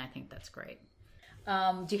done it, and I think that's great.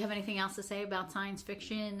 Do you have anything else to say about science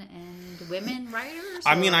fiction and women writers?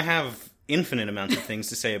 I mean, I have infinite amounts of things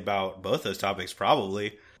to say about both those topics,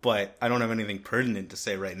 probably, but I don't have anything pertinent to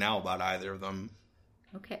say right now about either of them.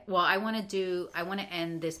 Okay. Well, I want to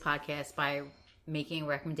end this podcast by making a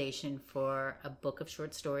recommendation for a book of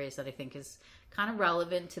short stories that I think is kind of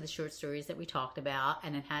relevant to the short stories that we talked about,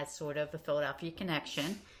 and it has sort of a Philadelphia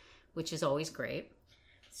connection, which is always great.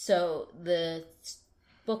 So the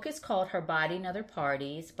book is called Her Body and Other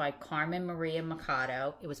Parties by Carmen Maria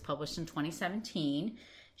Machado. It was published in 2017.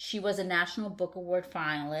 She was a National Book Award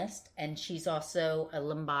finalist, and she's also a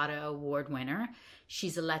Lombardo Award winner.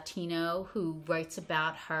 She's a Latino who writes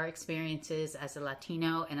about her experiences as a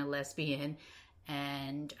Latino and a lesbian,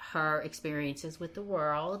 and her experiences with the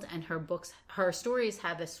world. And her stories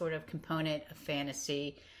have this sort of component of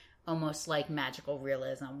fantasy, almost like magical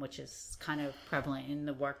realism, which is kind of prevalent in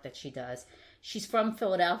the work that she does. She's from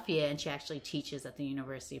Philadelphia, and she actually teaches at the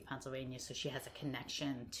University of Pennsylvania, so she has a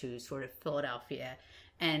connection to sort of Philadelphia,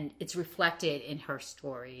 and it's reflected in her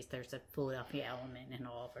stories. There's a Philadelphia element in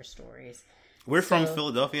all of her stories. We're from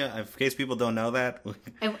Philadelphia, in case people don't know that.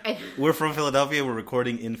 We're from Philadelphia. We're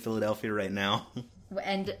recording in Philadelphia right now.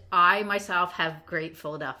 And I, myself, have great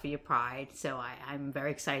Philadelphia pride, so I'm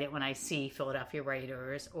very excited when I see Philadelphia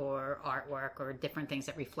writers or artwork or different things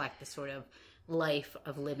that reflect the sort of life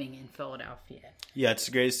of living in Philadelphia. Yeah, it's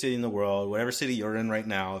the greatest city in the world. Whatever city you're in right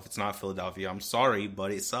now, if it's not Philadelphia, I'm sorry,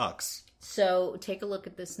 but it sucks. So take a look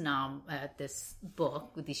at this this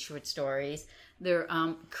book with these short stories. They're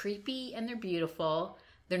creepy and they're beautiful.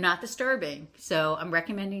 They're not disturbing. So I'm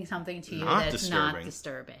recommending something to you that's not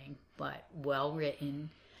disturbing, but well written,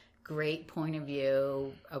 great point of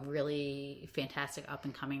view, a really fantastic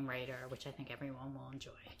up-and-coming writer, which I think everyone will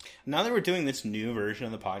enjoy. Now that we're doing this new version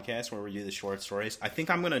of the podcast where we do the short stories, I think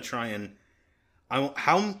I'm going to try and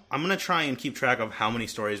keep track of how many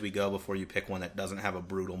stories we go before you pick one that doesn't have a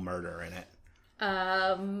brutal murder in it.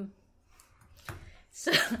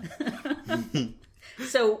 So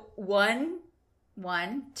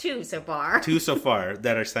two so far. Two so far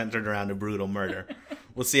that are centered around a brutal murder.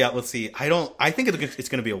 We'll see. I think it's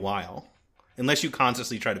going to be a while, unless you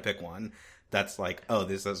consciously try to pick one that's like, oh,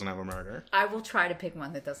 this doesn't have a murder. I will try to pick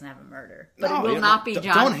one that doesn't have a murder, but it will not be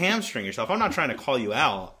John. Don't hamstring yourself. I'm not trying to call you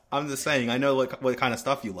out. I'm just saying I know what kind of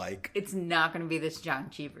stuff you like. It's not going to be this John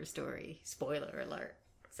Cheever story. Spoiler alert.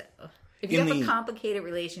 So if you have a complicated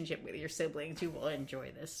relationship with your siblings, you will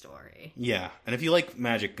enjoy this story. Yeah, and if you like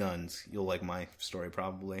magic guns, you'll like my story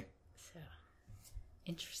probably. So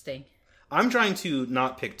interesting. I'm trying to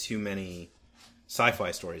not pick too many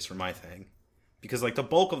sci-fi stories for my thing, because like the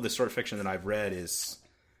bulk of the short fiction that I've read is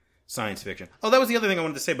science fiction. Oh, that was the other thing I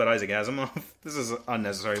wanted to say about Isaac Asimov. This is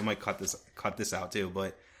unnecessary. We might cut this out too,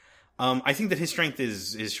 but I think that his strength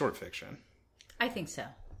is short fiction. I think so.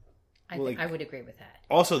 I would agree with that.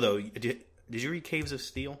 Also, though, did you read Caves of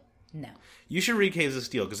Steel? No. You should read Caves of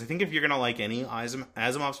Steel, because I think if you're going to like any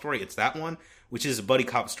Asimov story, it's that one, which is a buddy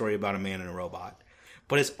cop story about a man and a robot.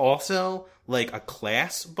 but it's also like a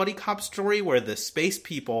class buddy cop story where the space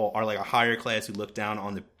people are like a higher class who look down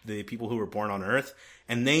on the people who were born on Earth,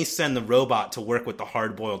 and they send the robot to work with the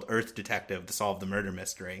hard-boiled Earth detective to solve the murder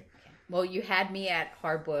mystery. Well, you had me at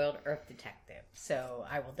hard-boiled Earth detective, so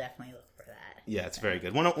I will definitely look for that. Yeah, it's very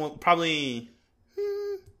good. Probably...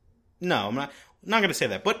 No, I'm not going to say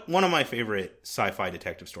that, but one of my favorite sci-fi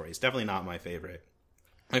detective stories. Definitely not my favorite.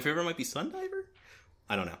 My favorite might be Sundiver?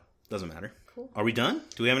 I don't know. Doesn't matter. Cool. Are we done?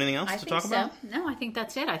 Do we have anything else to talk about? No, I think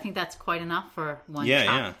that's it. I think that's quite enough for one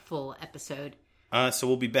full episode. So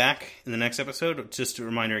we'll be back in the next episode. Just a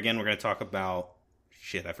reminder again, we're going to talk about...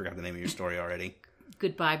 Shit, I forgot the name of your story already.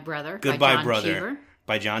 Goodbye, Brother. Goodbye, Brother.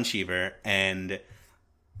 By John Cheever. And...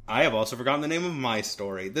 I have also forgotten the name of my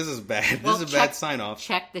story. This is bad. This is a bad sign-off.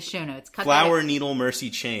 Check the show notes. Flower Needle Mercy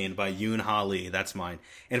Chain by Yoon Ha Lee. That's mine.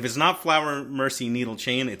 And if it's not Flower Mercy Needle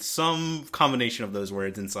Chain, it's some combination of those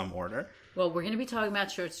words in some order. Well, we're going to be talking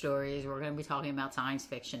about short stories. We're going to be talking about science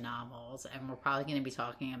fiction novels. And we're probably going to be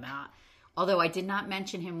talking about... Although I did not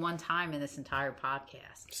mention him one time in this entire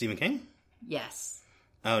podcast. Stephen King? Yes.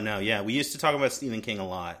 Oh, no. Yeah, we used to talk about Stephen King a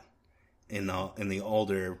lot in the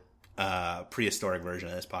older... prehistoric version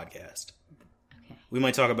of this podcast. Okay. We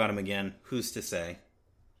might talk about him again. Who's to say?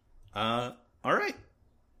 All right.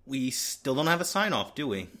 We still don't have a sign-off, do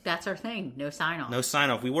we? That's our thing. No sign-off. No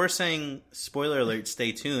sign-off. We were saying, spoiler alert,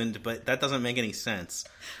 stay tuned, but that doesn't make any sense.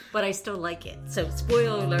 But I still like it. So,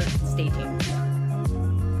 spoiler alert, stay tuned.